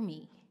hear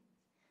me.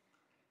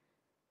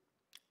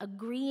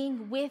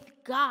 Agreeing with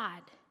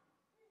God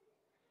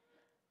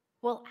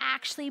will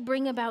actually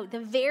bring about the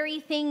very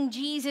thing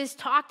Jesus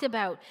talked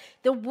about.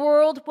 The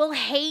world will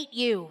hate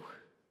you.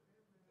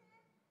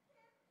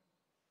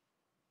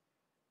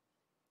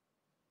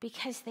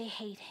 Because they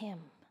hate Him.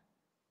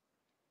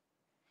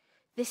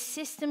 The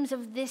systems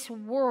of this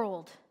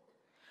world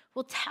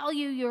will tell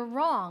you you're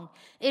wrong.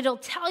 It'll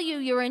tell you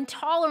you're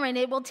intolerant.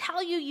 It will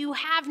tell you you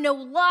have no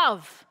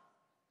love.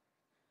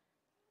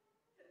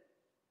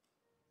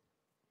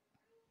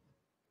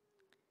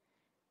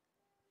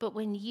 But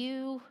when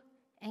you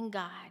and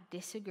God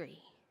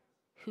disagree,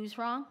 who's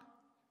wrong?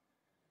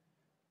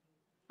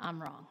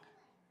 I'm wrong.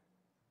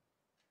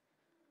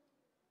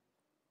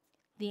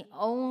 The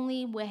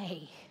only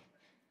way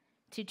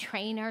to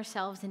train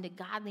ourselves into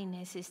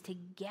godliness is to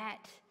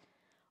get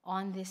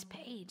on this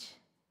page.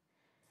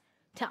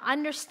 To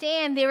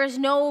understand there is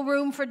no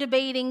room for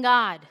debating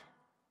God.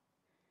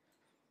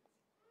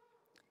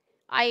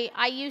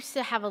 I used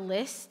to have a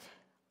list,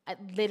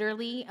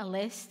 literally a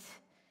list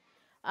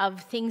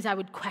of things I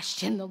would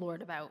question the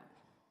Lord about.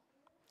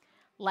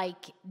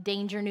 Like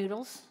danger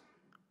noodles.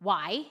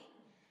 Why?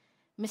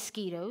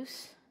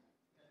 Mosquitoes.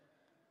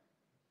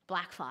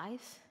 Black flies.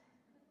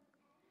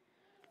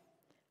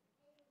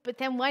 But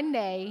then one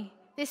day,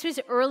 this was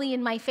early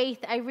in my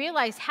faith, I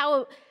realized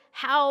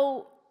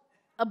how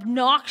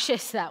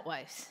obnoxious that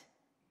was.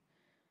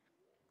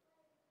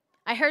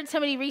 I heard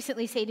somebody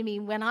recently say to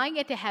me, when I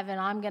get to heaven,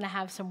 I'm going to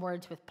have some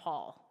words with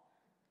Paul.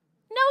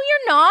 No,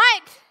 you're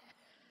not.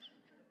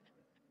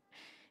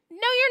 No,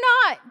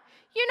 you're not.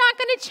 You're not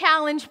going to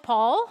challenge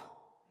Paul.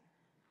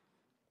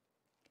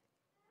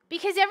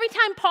 Because every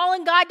time Paul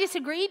and God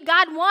disagreed,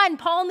 God won.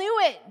 Paul knew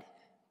it.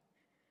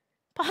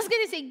 Paul's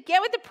going to say,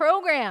 get with the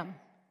program.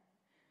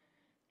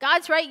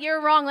 God's right,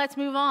 you're wrong, let's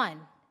move on.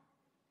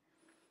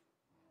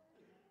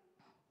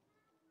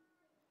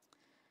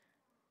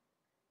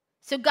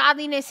 So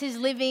godliness is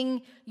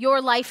living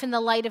your life in the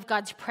light of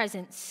God's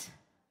presence.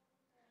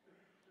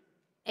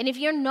 And if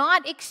you're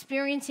not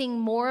experiencing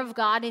more of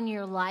God in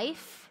your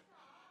life,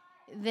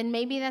 then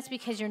maybe that's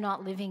because you're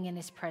not living in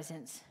his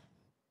presence.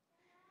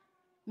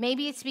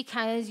 Maybe it's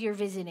because you're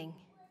visiting.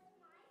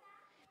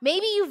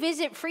 Maybe you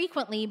visit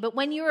frequently, but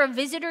when you're a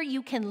visitor,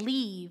 you can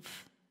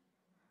leave.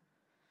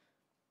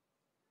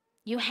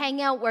 You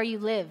hang out where you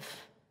live.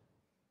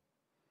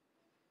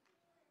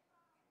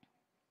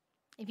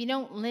 If you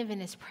don't live in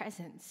his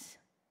presence,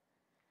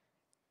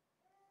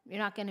 you're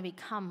not going to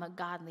become a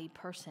godly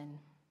person.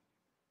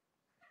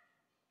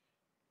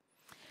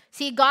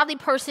 See, a godly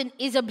person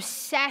is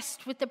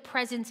obsessed with the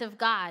presence of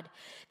God.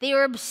 They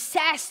are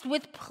obsessed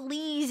with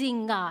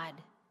pleasing God.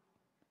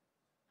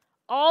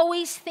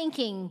 Always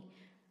thinking,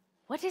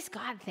 what does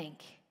God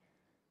think?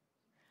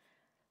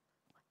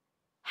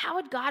 How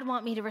would God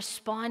want me to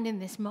respond in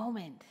this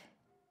moment?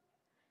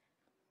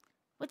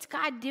 What's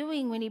God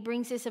doing when he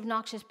brings this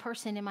obnoxious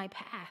person in my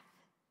path?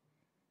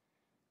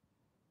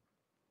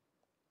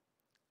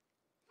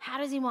 How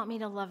does he want me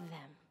to love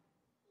them?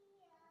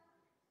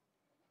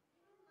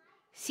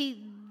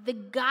 See, the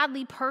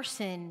godly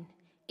person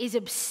is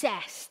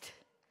obsessed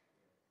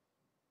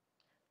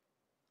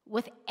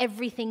with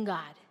everything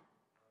God.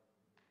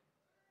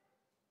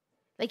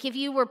 Like if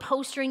you were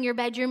postering your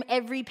bedroom,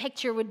 every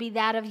picture would be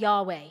that of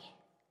Yahweh.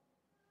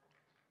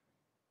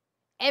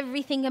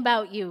 Everything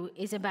about you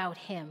is about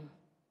him.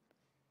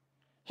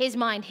 His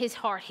mind, his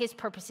heart, his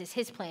purposes,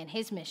 his plan,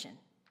 his mission.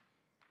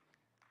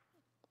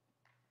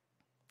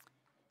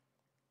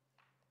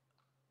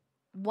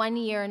 One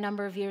year, a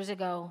number of years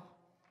ago,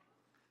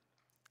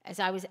 as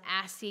I was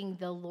asking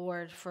the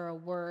Lord for a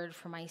word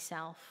for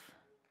myself,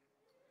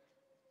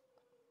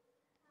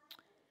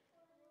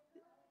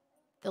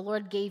 the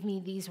Lord gave me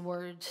these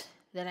words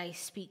that I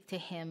speak to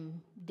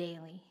him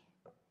daily.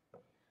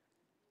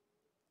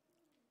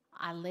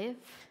 I live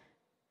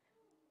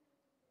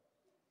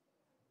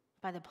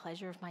by the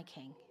pleasure of my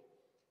King.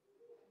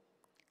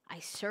 I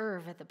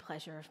serve at the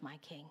pleasure of my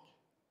King.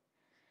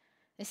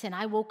 Listen,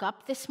 I woke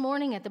up this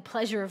morning at the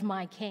pleasure of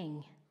my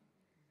King.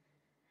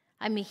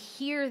 I'm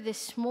here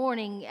this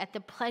morning at the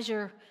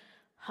pleasure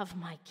of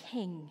my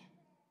King.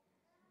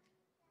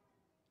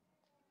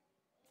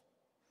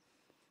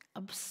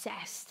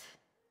 Obsessed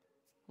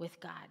with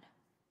God.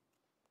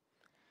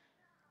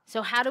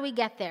 So how do we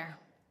get there?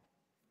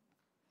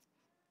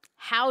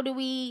 How do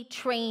we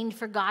train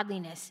for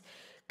godliness?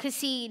 Because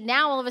see,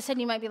 now all of a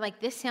sudden you might be like,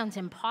 this sounds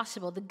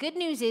impossible. The good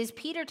news is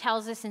Peter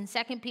tells us in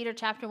 2 Peter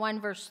chapter 1,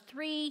 verse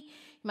 3,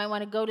 you might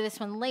want to go to this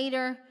one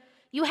later,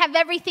 you have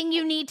everything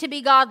you need to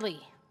be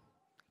godly.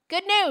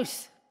 Good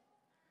news.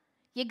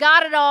 You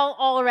got it all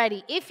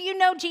already. If you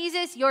know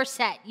Jesus, you're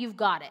set. You've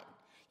got it.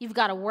 You've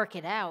got to work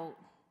it out.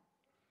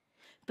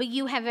 But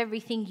you have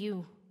everything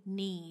you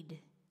need.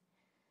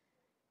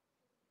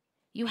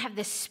 You have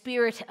the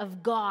Spirit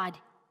of God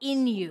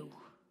in you.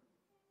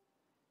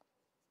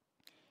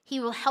 He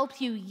will help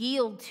you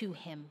yield to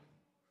him.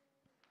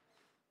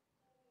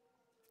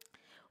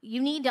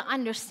 You need to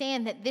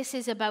understand that this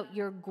is about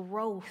your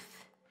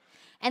growth.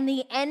 And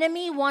the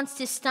enemy wants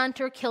to stunt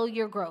or kill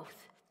your growth.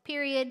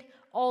 Period.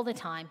 All the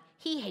time.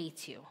 He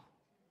hates you.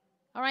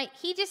 All right?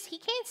 He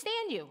can't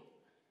stand you.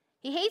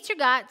 He hates your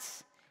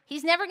guts.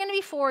 He's never going to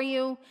be for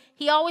you.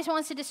 He always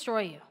wants to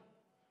destroy you.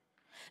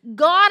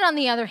 God, on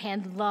the other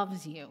hand,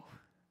 loves you.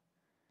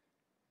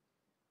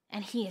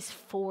 And he is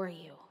for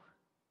you.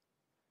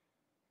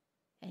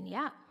 And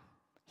yeah,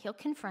 he'll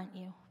confront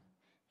you.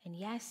 And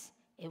yes,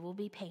 it will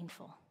be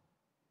painful.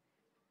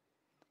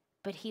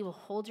 But he will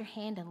hold your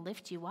hand and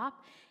lift you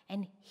up,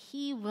 and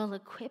he will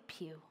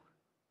equip you.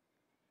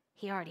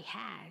 He already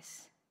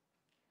has.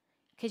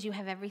 Because you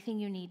have everything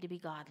you need to be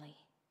godly.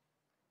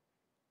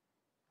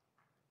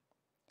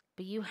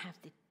 But you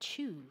have to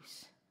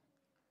choose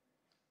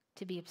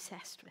to be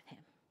obsessed with him.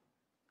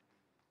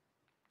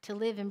 To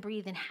live and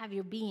breathe and have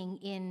your being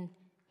in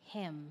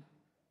him.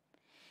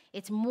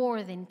 It's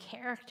more than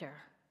character.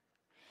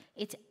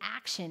 It's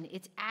action.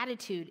 It's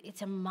attitude.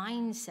 It's a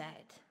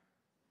mindset.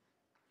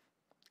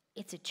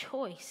 It's a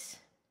choice.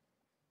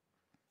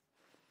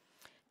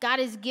 God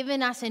has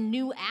given us a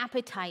new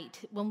appetite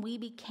when we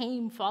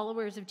became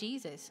followers of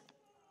Jesus.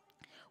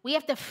 We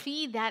have to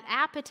feed that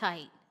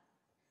appetite.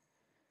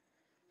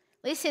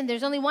 Listen,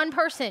 there's only one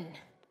person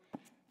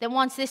that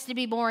wants this to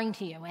be boring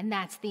to you, and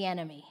that's the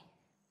enemy.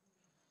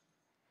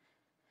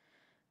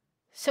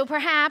 So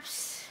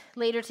perhaps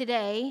later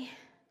today,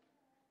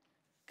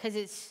 because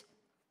it's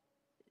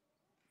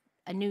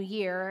a new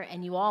year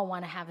and you all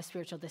want to have a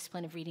spiritual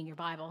discipline of reading your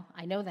Bible,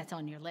 I know that's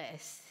on your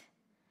list.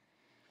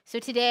 So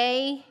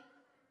today,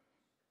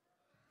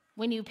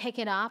 when you pick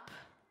it up,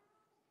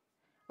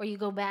 or you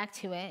go back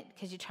to it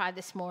because you tried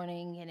this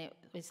morning and it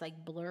was like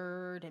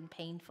blurred and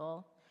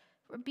painful,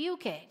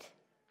 rebuke it.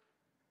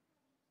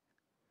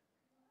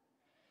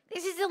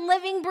 This is the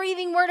living,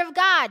 breathing Word of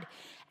God.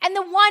 And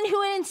the one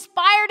who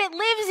inspired it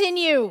lives in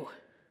you.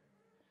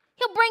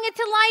 He'll bring it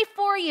to life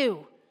for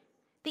you.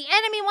 The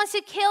enemy wants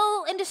to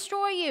kill and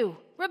destroy you.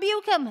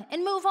 Rebuke him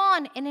and move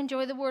on and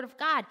enjoy the Word of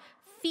God.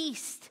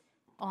 Feast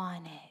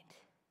on it.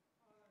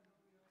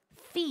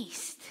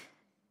 Feast.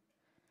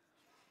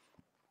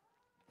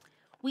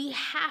 We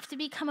have to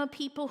become a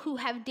people who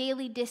have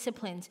daily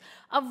disciplines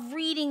of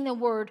reading the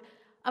Word,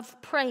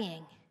 of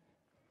praying.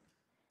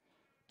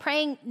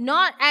 Praying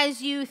not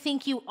as you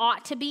think you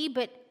ought to be,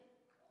 but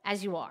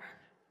as you are.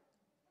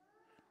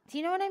 Do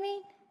you know what I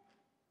mean?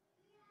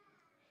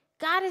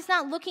 God is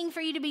not looking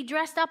for you to be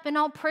dressed up and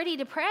all pretty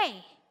to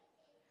pray.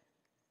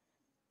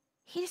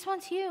 He just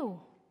wants you.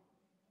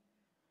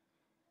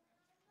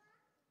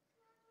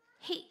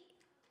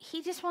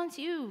 He just wants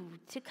you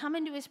to come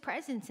into his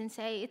presence and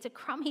say, it's a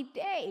crummy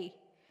day,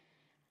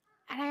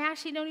 and I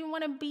actually don't even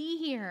want to be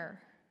here.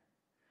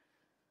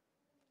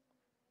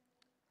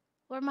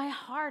 Lord, my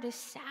heart is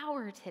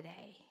sour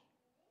today.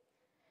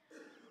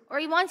 Or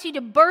he wants you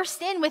to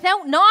burst in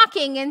without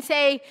knocking and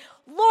say,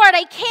 Lord,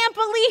 I can't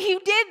believe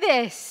you did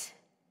this.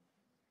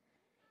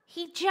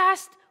 He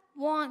just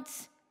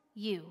wants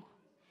you.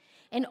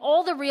 And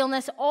all the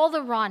realness, all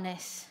the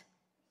rawness.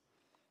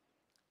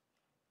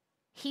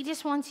 He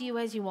just wants you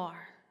as you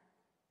are.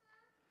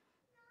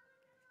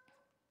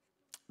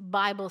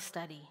 Bible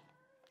study.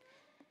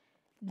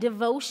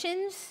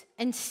 Devotions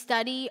and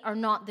study are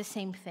not the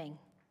same thing.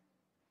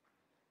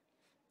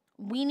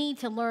 We need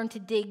to learn to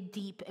dig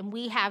deep, and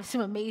we have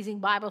some amazing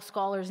Bible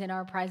scholars in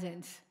our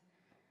presence.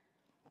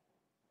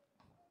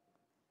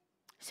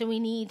 So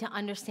we need to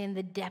understand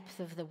the depth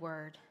of the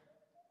Word.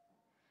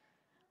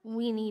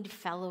 We need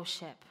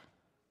fellowship.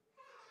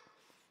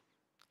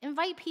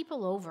 Invite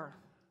people over.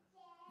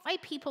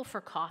 Invite people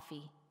for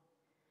coffee.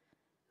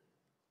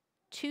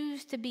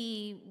 Choose to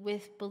be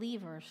with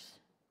believers.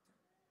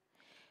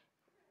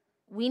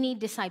 We need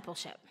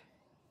discipleship.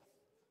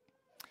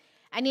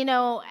 And you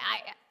know,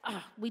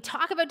 we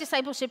talk about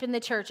discipleship in the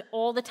church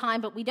all the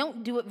time, but we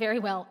don't do it very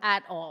well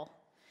at all.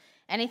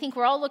 And I think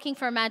we're all looking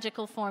for a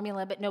magical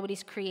formula, but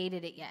nobody's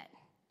created it yet.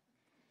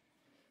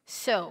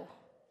 So,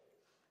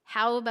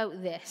 how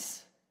about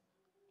this?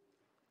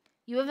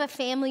 You have a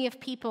family of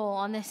people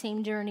on the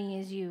same journey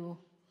as you,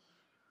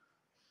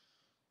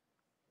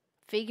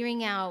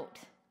 figuring out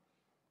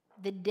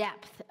the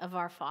depth of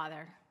our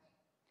Father.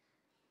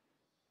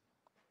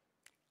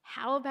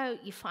 How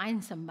about you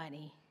find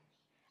somebody?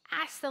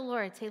 Ask the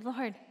Lord, say,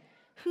 Lord,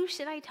 who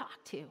should I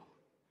talk to?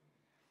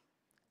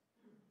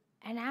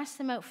 And ask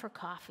them out for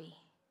coffee.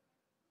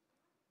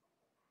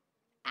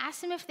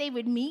 Ask them if they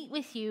would meet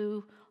with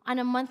you on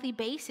a monthly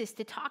basis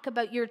to talk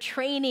about your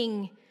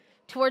training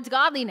towards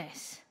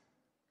godliness.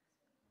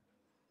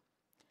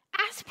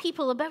 Ask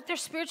people about their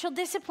spiritual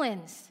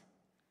disciplines.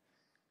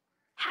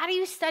 How do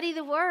you study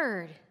the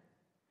Word?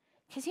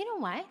 Because you know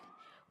what?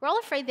 We're all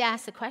afraid to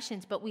ask the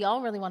questions, but we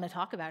all really want to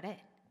talk about it.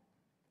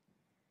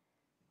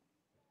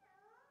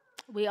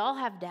 We all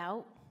have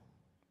doubt.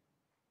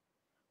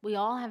 We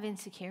all have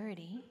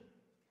insecurity.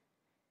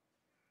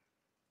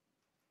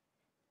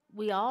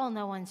 We all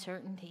know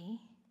uncertainty.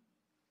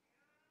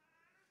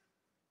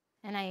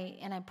 And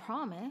I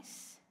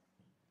promise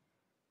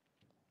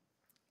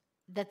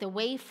that the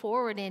way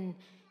forward in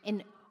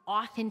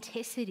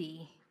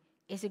authenticity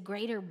is a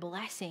greater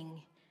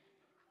blessing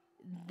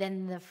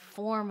than the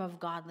form of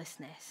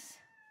godlessness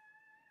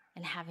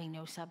and having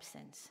no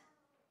substance.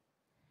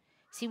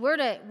 See, we're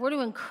to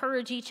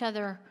encourage each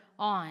other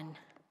on.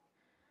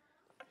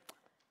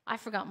 I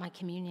forgot my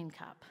communion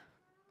cup.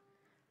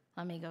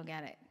 Let me go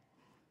get it.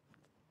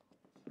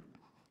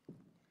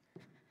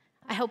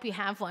 I hope you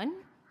have one.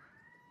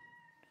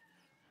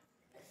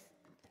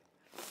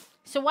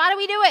 So why do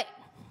we do it?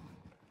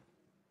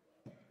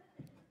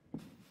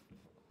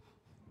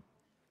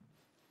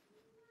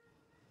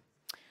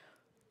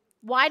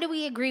 Why do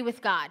we agree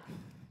with God?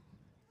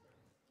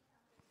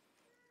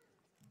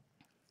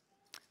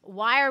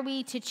 Why are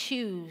we to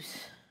choose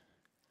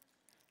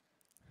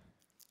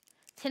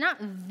to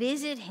not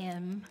visit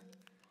him,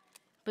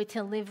 but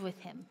to live with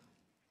him?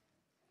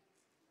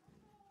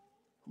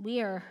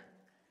 We are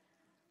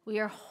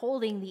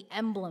holding the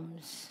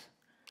emblems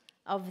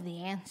of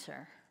the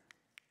answer.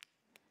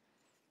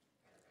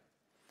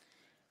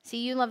 See,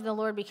 you love the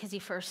Lord because he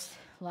first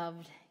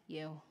loved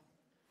you.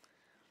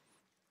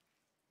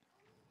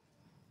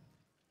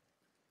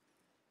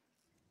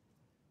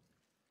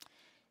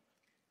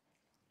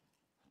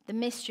 The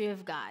mystery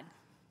of God.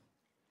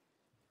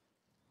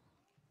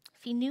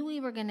 If he knew we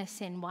were going to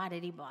sin, why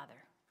did he bother?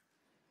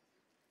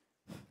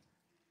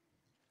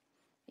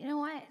 You know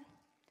what?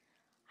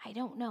 I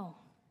don't know.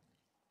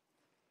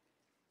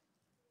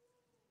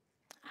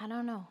 I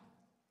don't know.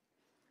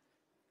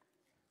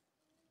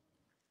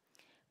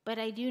 But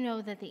I do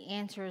know that the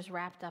answer is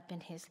wrapped up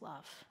in his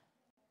love.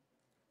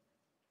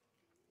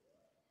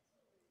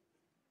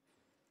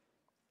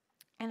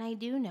 And I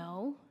do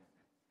know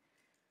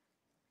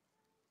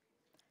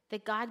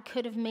that God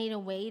could have made a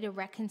way to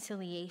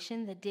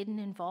reconciliation that didn't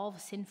involve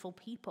sinful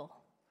people.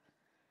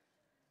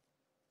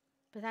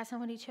 But that's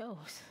not what he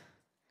chose.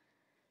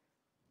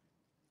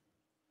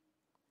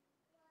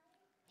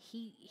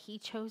 He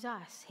chose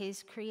us,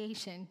 his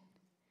creation,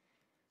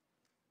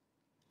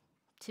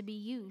 to be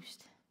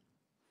used,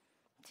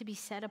 to be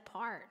set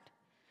apart,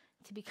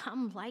 to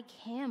become like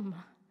him.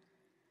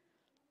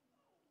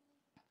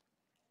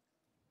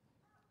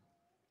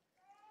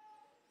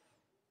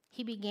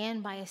 He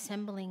began by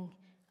assembling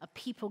a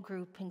people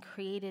group and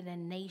created a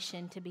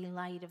nation to be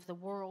light of the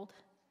world.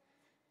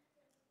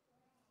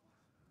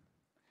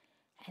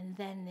 And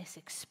then this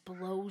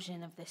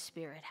explosion of the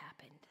Spirit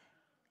happened.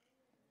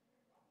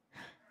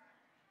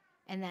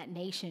 And that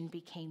nation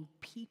became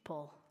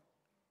people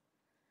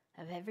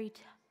of every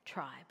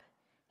tribe,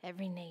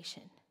 every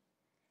nation,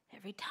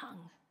 every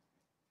tongue.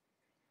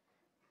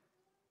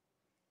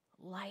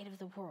 Light of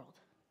the world.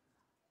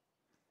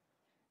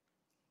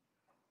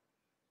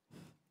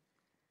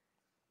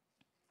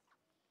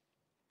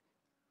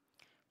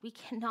 We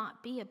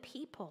cannot be a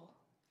people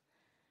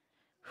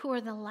who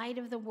are the light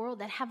of the world,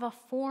 that have a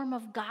form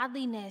of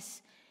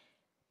godliness,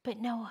 but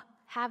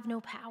have no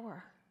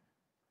power.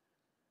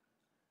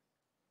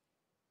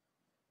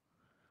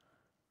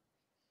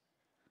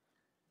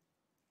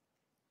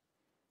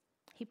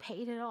 He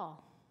paid it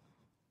all.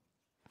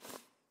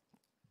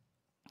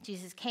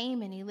 Jesus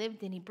came and he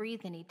lived and he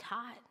breathed and he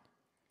taught.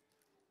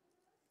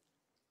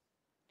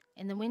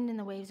 And the wind and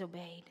the waves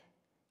obeyed.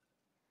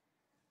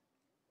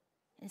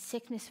 And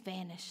sickness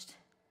vanished.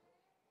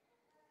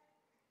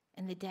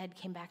 And the dead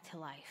came back to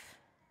life.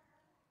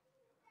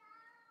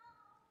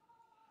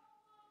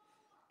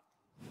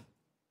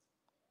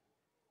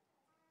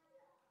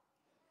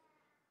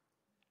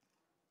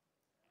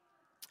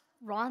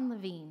 Ron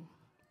Levine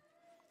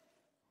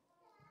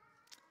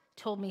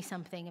told me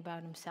something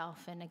about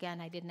himself, and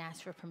again, I didn't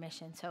ask for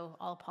permission, so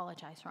I'll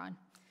apologize, Ron.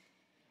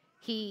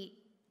 He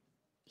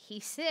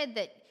said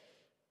that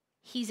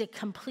he's a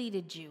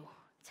completed Jew.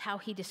 It's how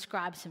he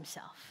describes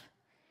himself.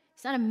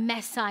 He's not a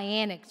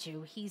messianic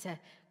Jew. He's a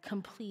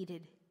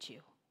completed Jew.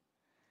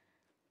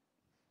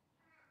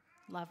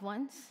 Loved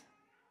ones,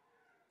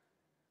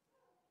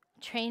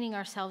 training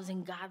ourselves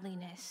in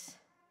godliness,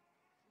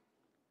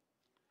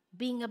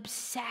 being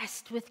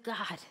obsessed with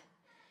God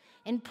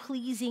and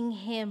pleasing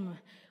him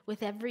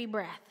with every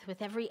breath,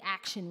 with every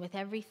action, with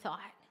every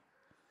thought.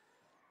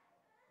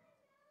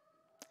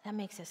 That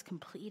makes us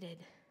completed.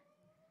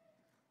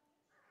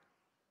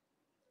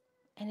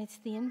 And it's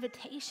the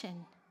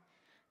invitation,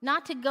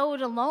 not to go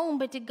it alone,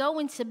 but to go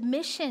in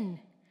submission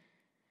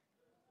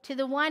to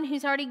the one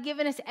who's already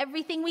given us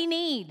everything we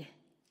need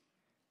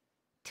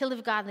to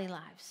live godly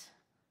lives.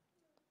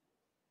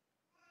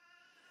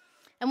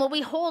 And what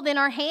we hold in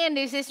our hand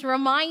is this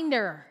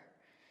reminder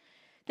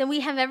that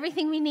we have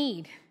everything we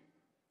need.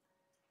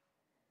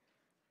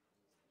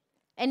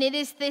 And it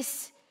is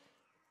this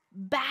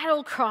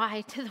battle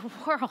cry to the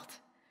world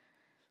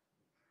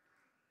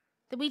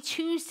that we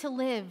choose to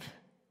live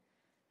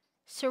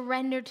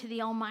surrendered to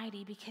the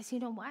Almighty, because you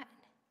know what?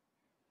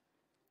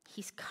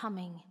 He's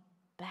coming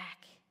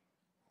back.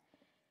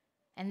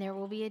 And there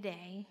will be a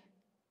day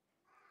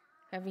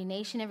every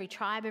nation, every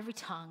tribe, every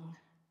tongue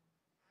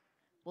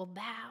will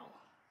bow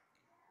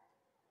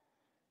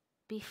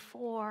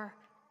before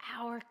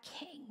our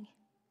King.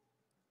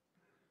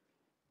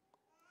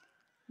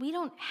 We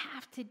don't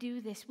have to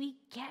do this. We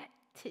get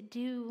to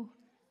do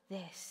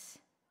this.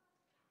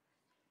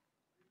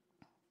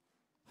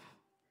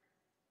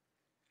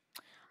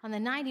 On the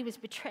night he was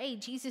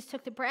betrayed, Jesus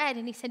took the bread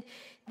and he said,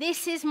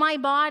 "This is my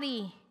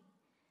body,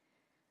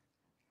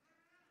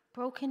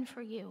 broken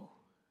for you.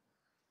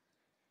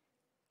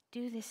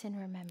 Do this in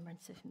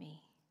remembrance of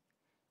me."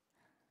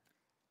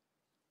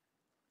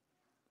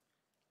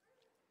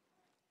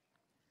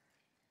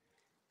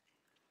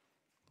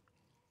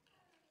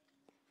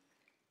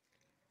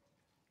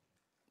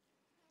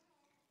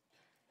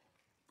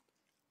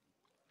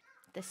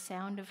 The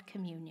sound of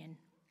communion.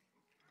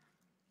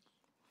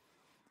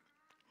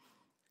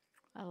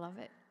 I love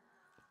it.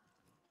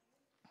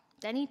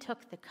 Then he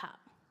took the cup.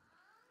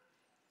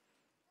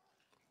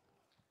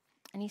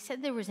 And he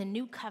said there was a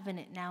new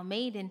covenant now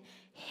made in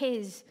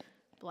his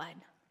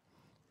blood.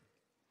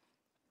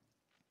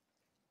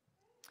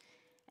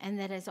 And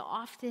that as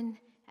often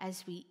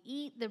as we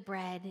eat the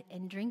bread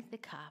and drink the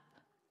cup,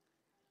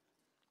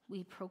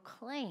 we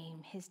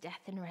proclaim his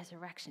death and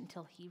resurrection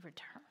till he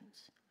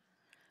returns.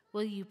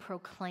 Will you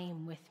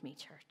proclaim with me,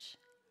 church?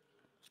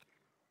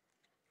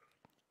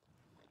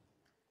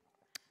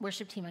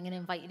 Worship team, I'm going to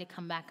invite you to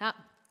come back up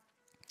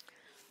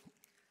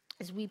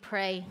as we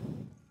pray.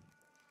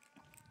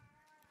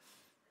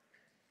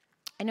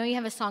 I know you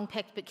have a song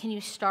picked, but can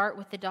you start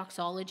with the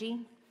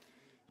doxology?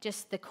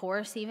 Just the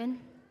chorus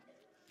even?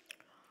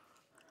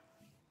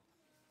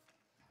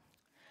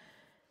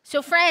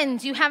 So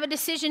friends, you have a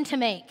decision to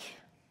make.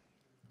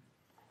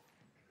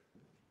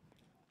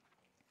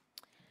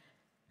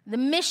 The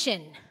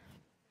mission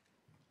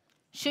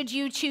should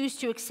you choose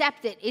to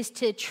accept it, is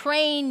to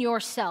train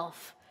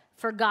yourself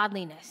for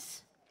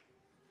godliness.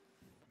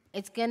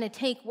 It's going to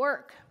take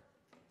work.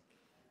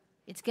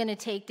 It's going to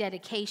take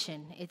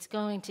dedication. It's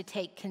going to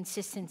take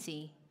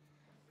consistency.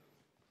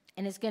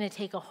 And it's going to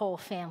take a whole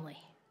family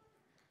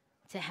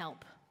to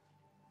help.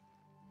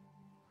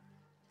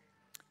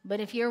 But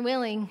if you're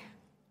willing,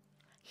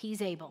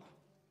 he's able.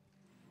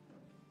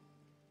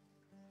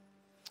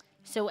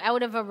 So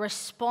out of a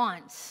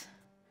response,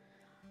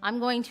 I'm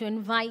going to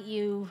invite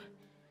you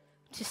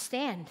to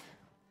stand,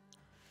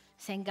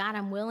 saying, God,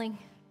 I'm willing.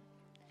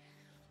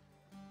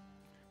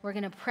 We're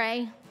going to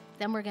pray,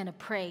 then we're going to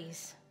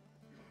praise.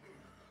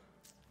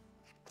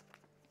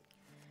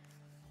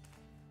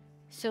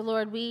 So,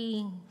 Lord,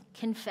 we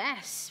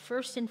confess,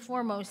 first and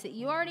foremost, that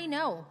you already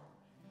know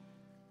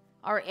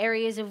our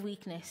areas of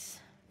weakness.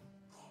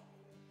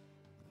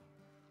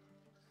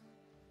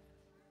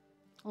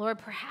 Lord,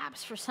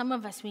 perhaps for some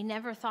of us, we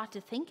never thought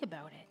to think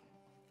about it.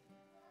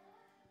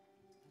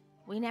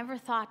 We never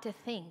thought to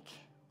think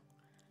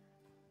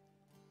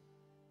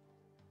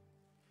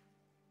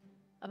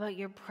about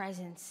your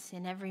presence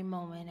in every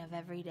moment of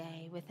every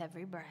day with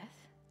every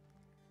breath.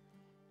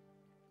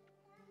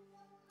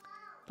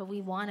 But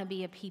we want to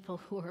be a people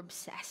who are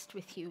obsessed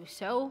with you.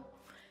 So,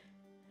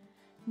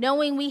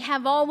 knowing we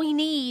have all we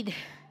need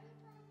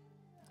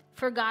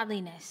for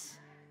godliness,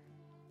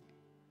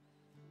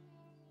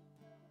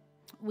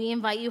 we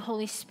invite you,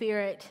 Holy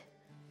Spirit,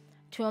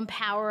 to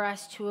empower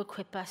us, to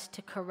equip us,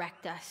 to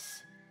correct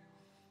us,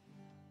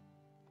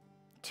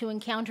 to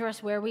encounter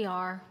us where we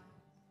are,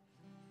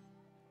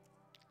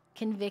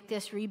 convict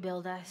us,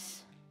 rebuild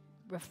us,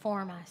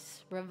 reform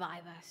us,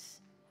 revive us,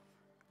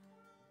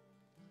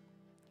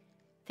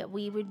 that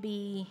we would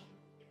be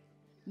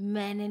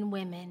men and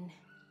women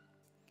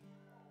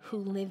who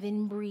live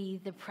and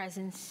breathe the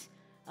presence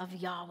of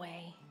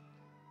Yahweh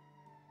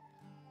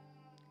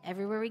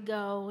everywhere we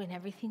go and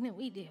everything that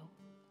we do.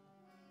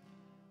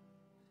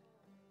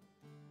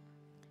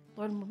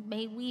 Lord,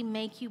 may we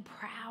make you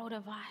proud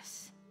of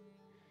us.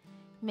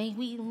 May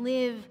we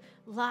live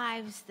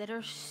lives that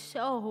are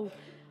so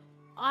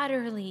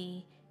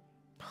utterly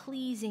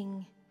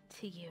pleasing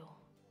to you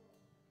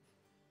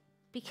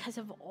because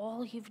of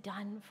all you've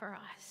done for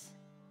us.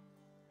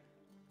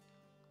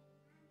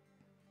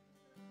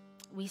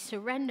 We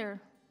surrender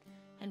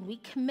and we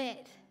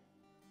commit.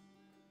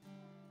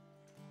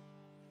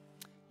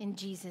 In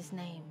Jesus'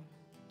 name,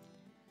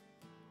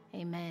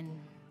 amen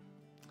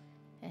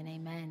and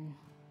amen.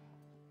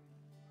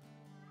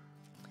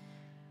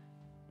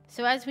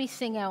 So as we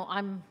sing out,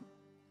 I'm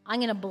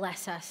going to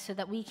bless us so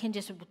that we can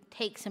just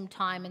take some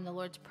time in the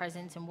Lord's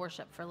presence and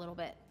worship for a little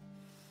bit.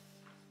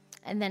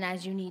 And then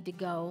as you need to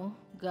go.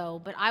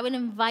 But I would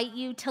invite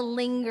you to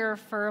linger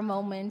for a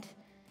moment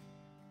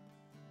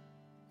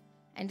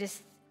and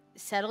just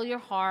settle your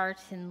heart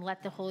and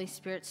let the Holy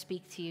Spirit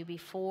speak to you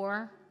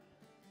before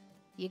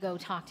you go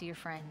talk to your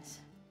friends.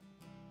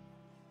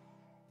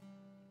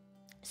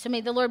 So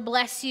may the Lord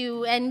bless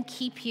you and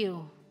keep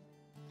you.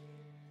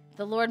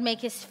 The Lord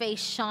make his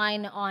face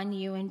shine on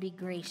you and be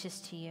gracious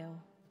to you.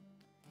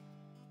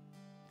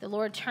 The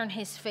Lord turn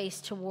his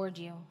face toward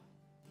you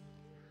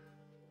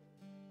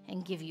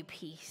and give you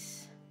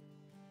peace.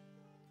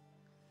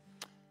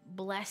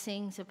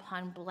 Blessings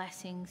upon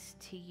blessings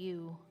to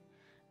you,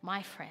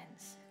 my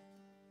friends,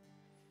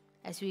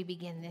 as we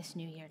begin this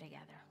new year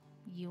together.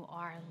 You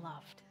are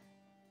loved.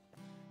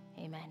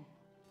 Amen.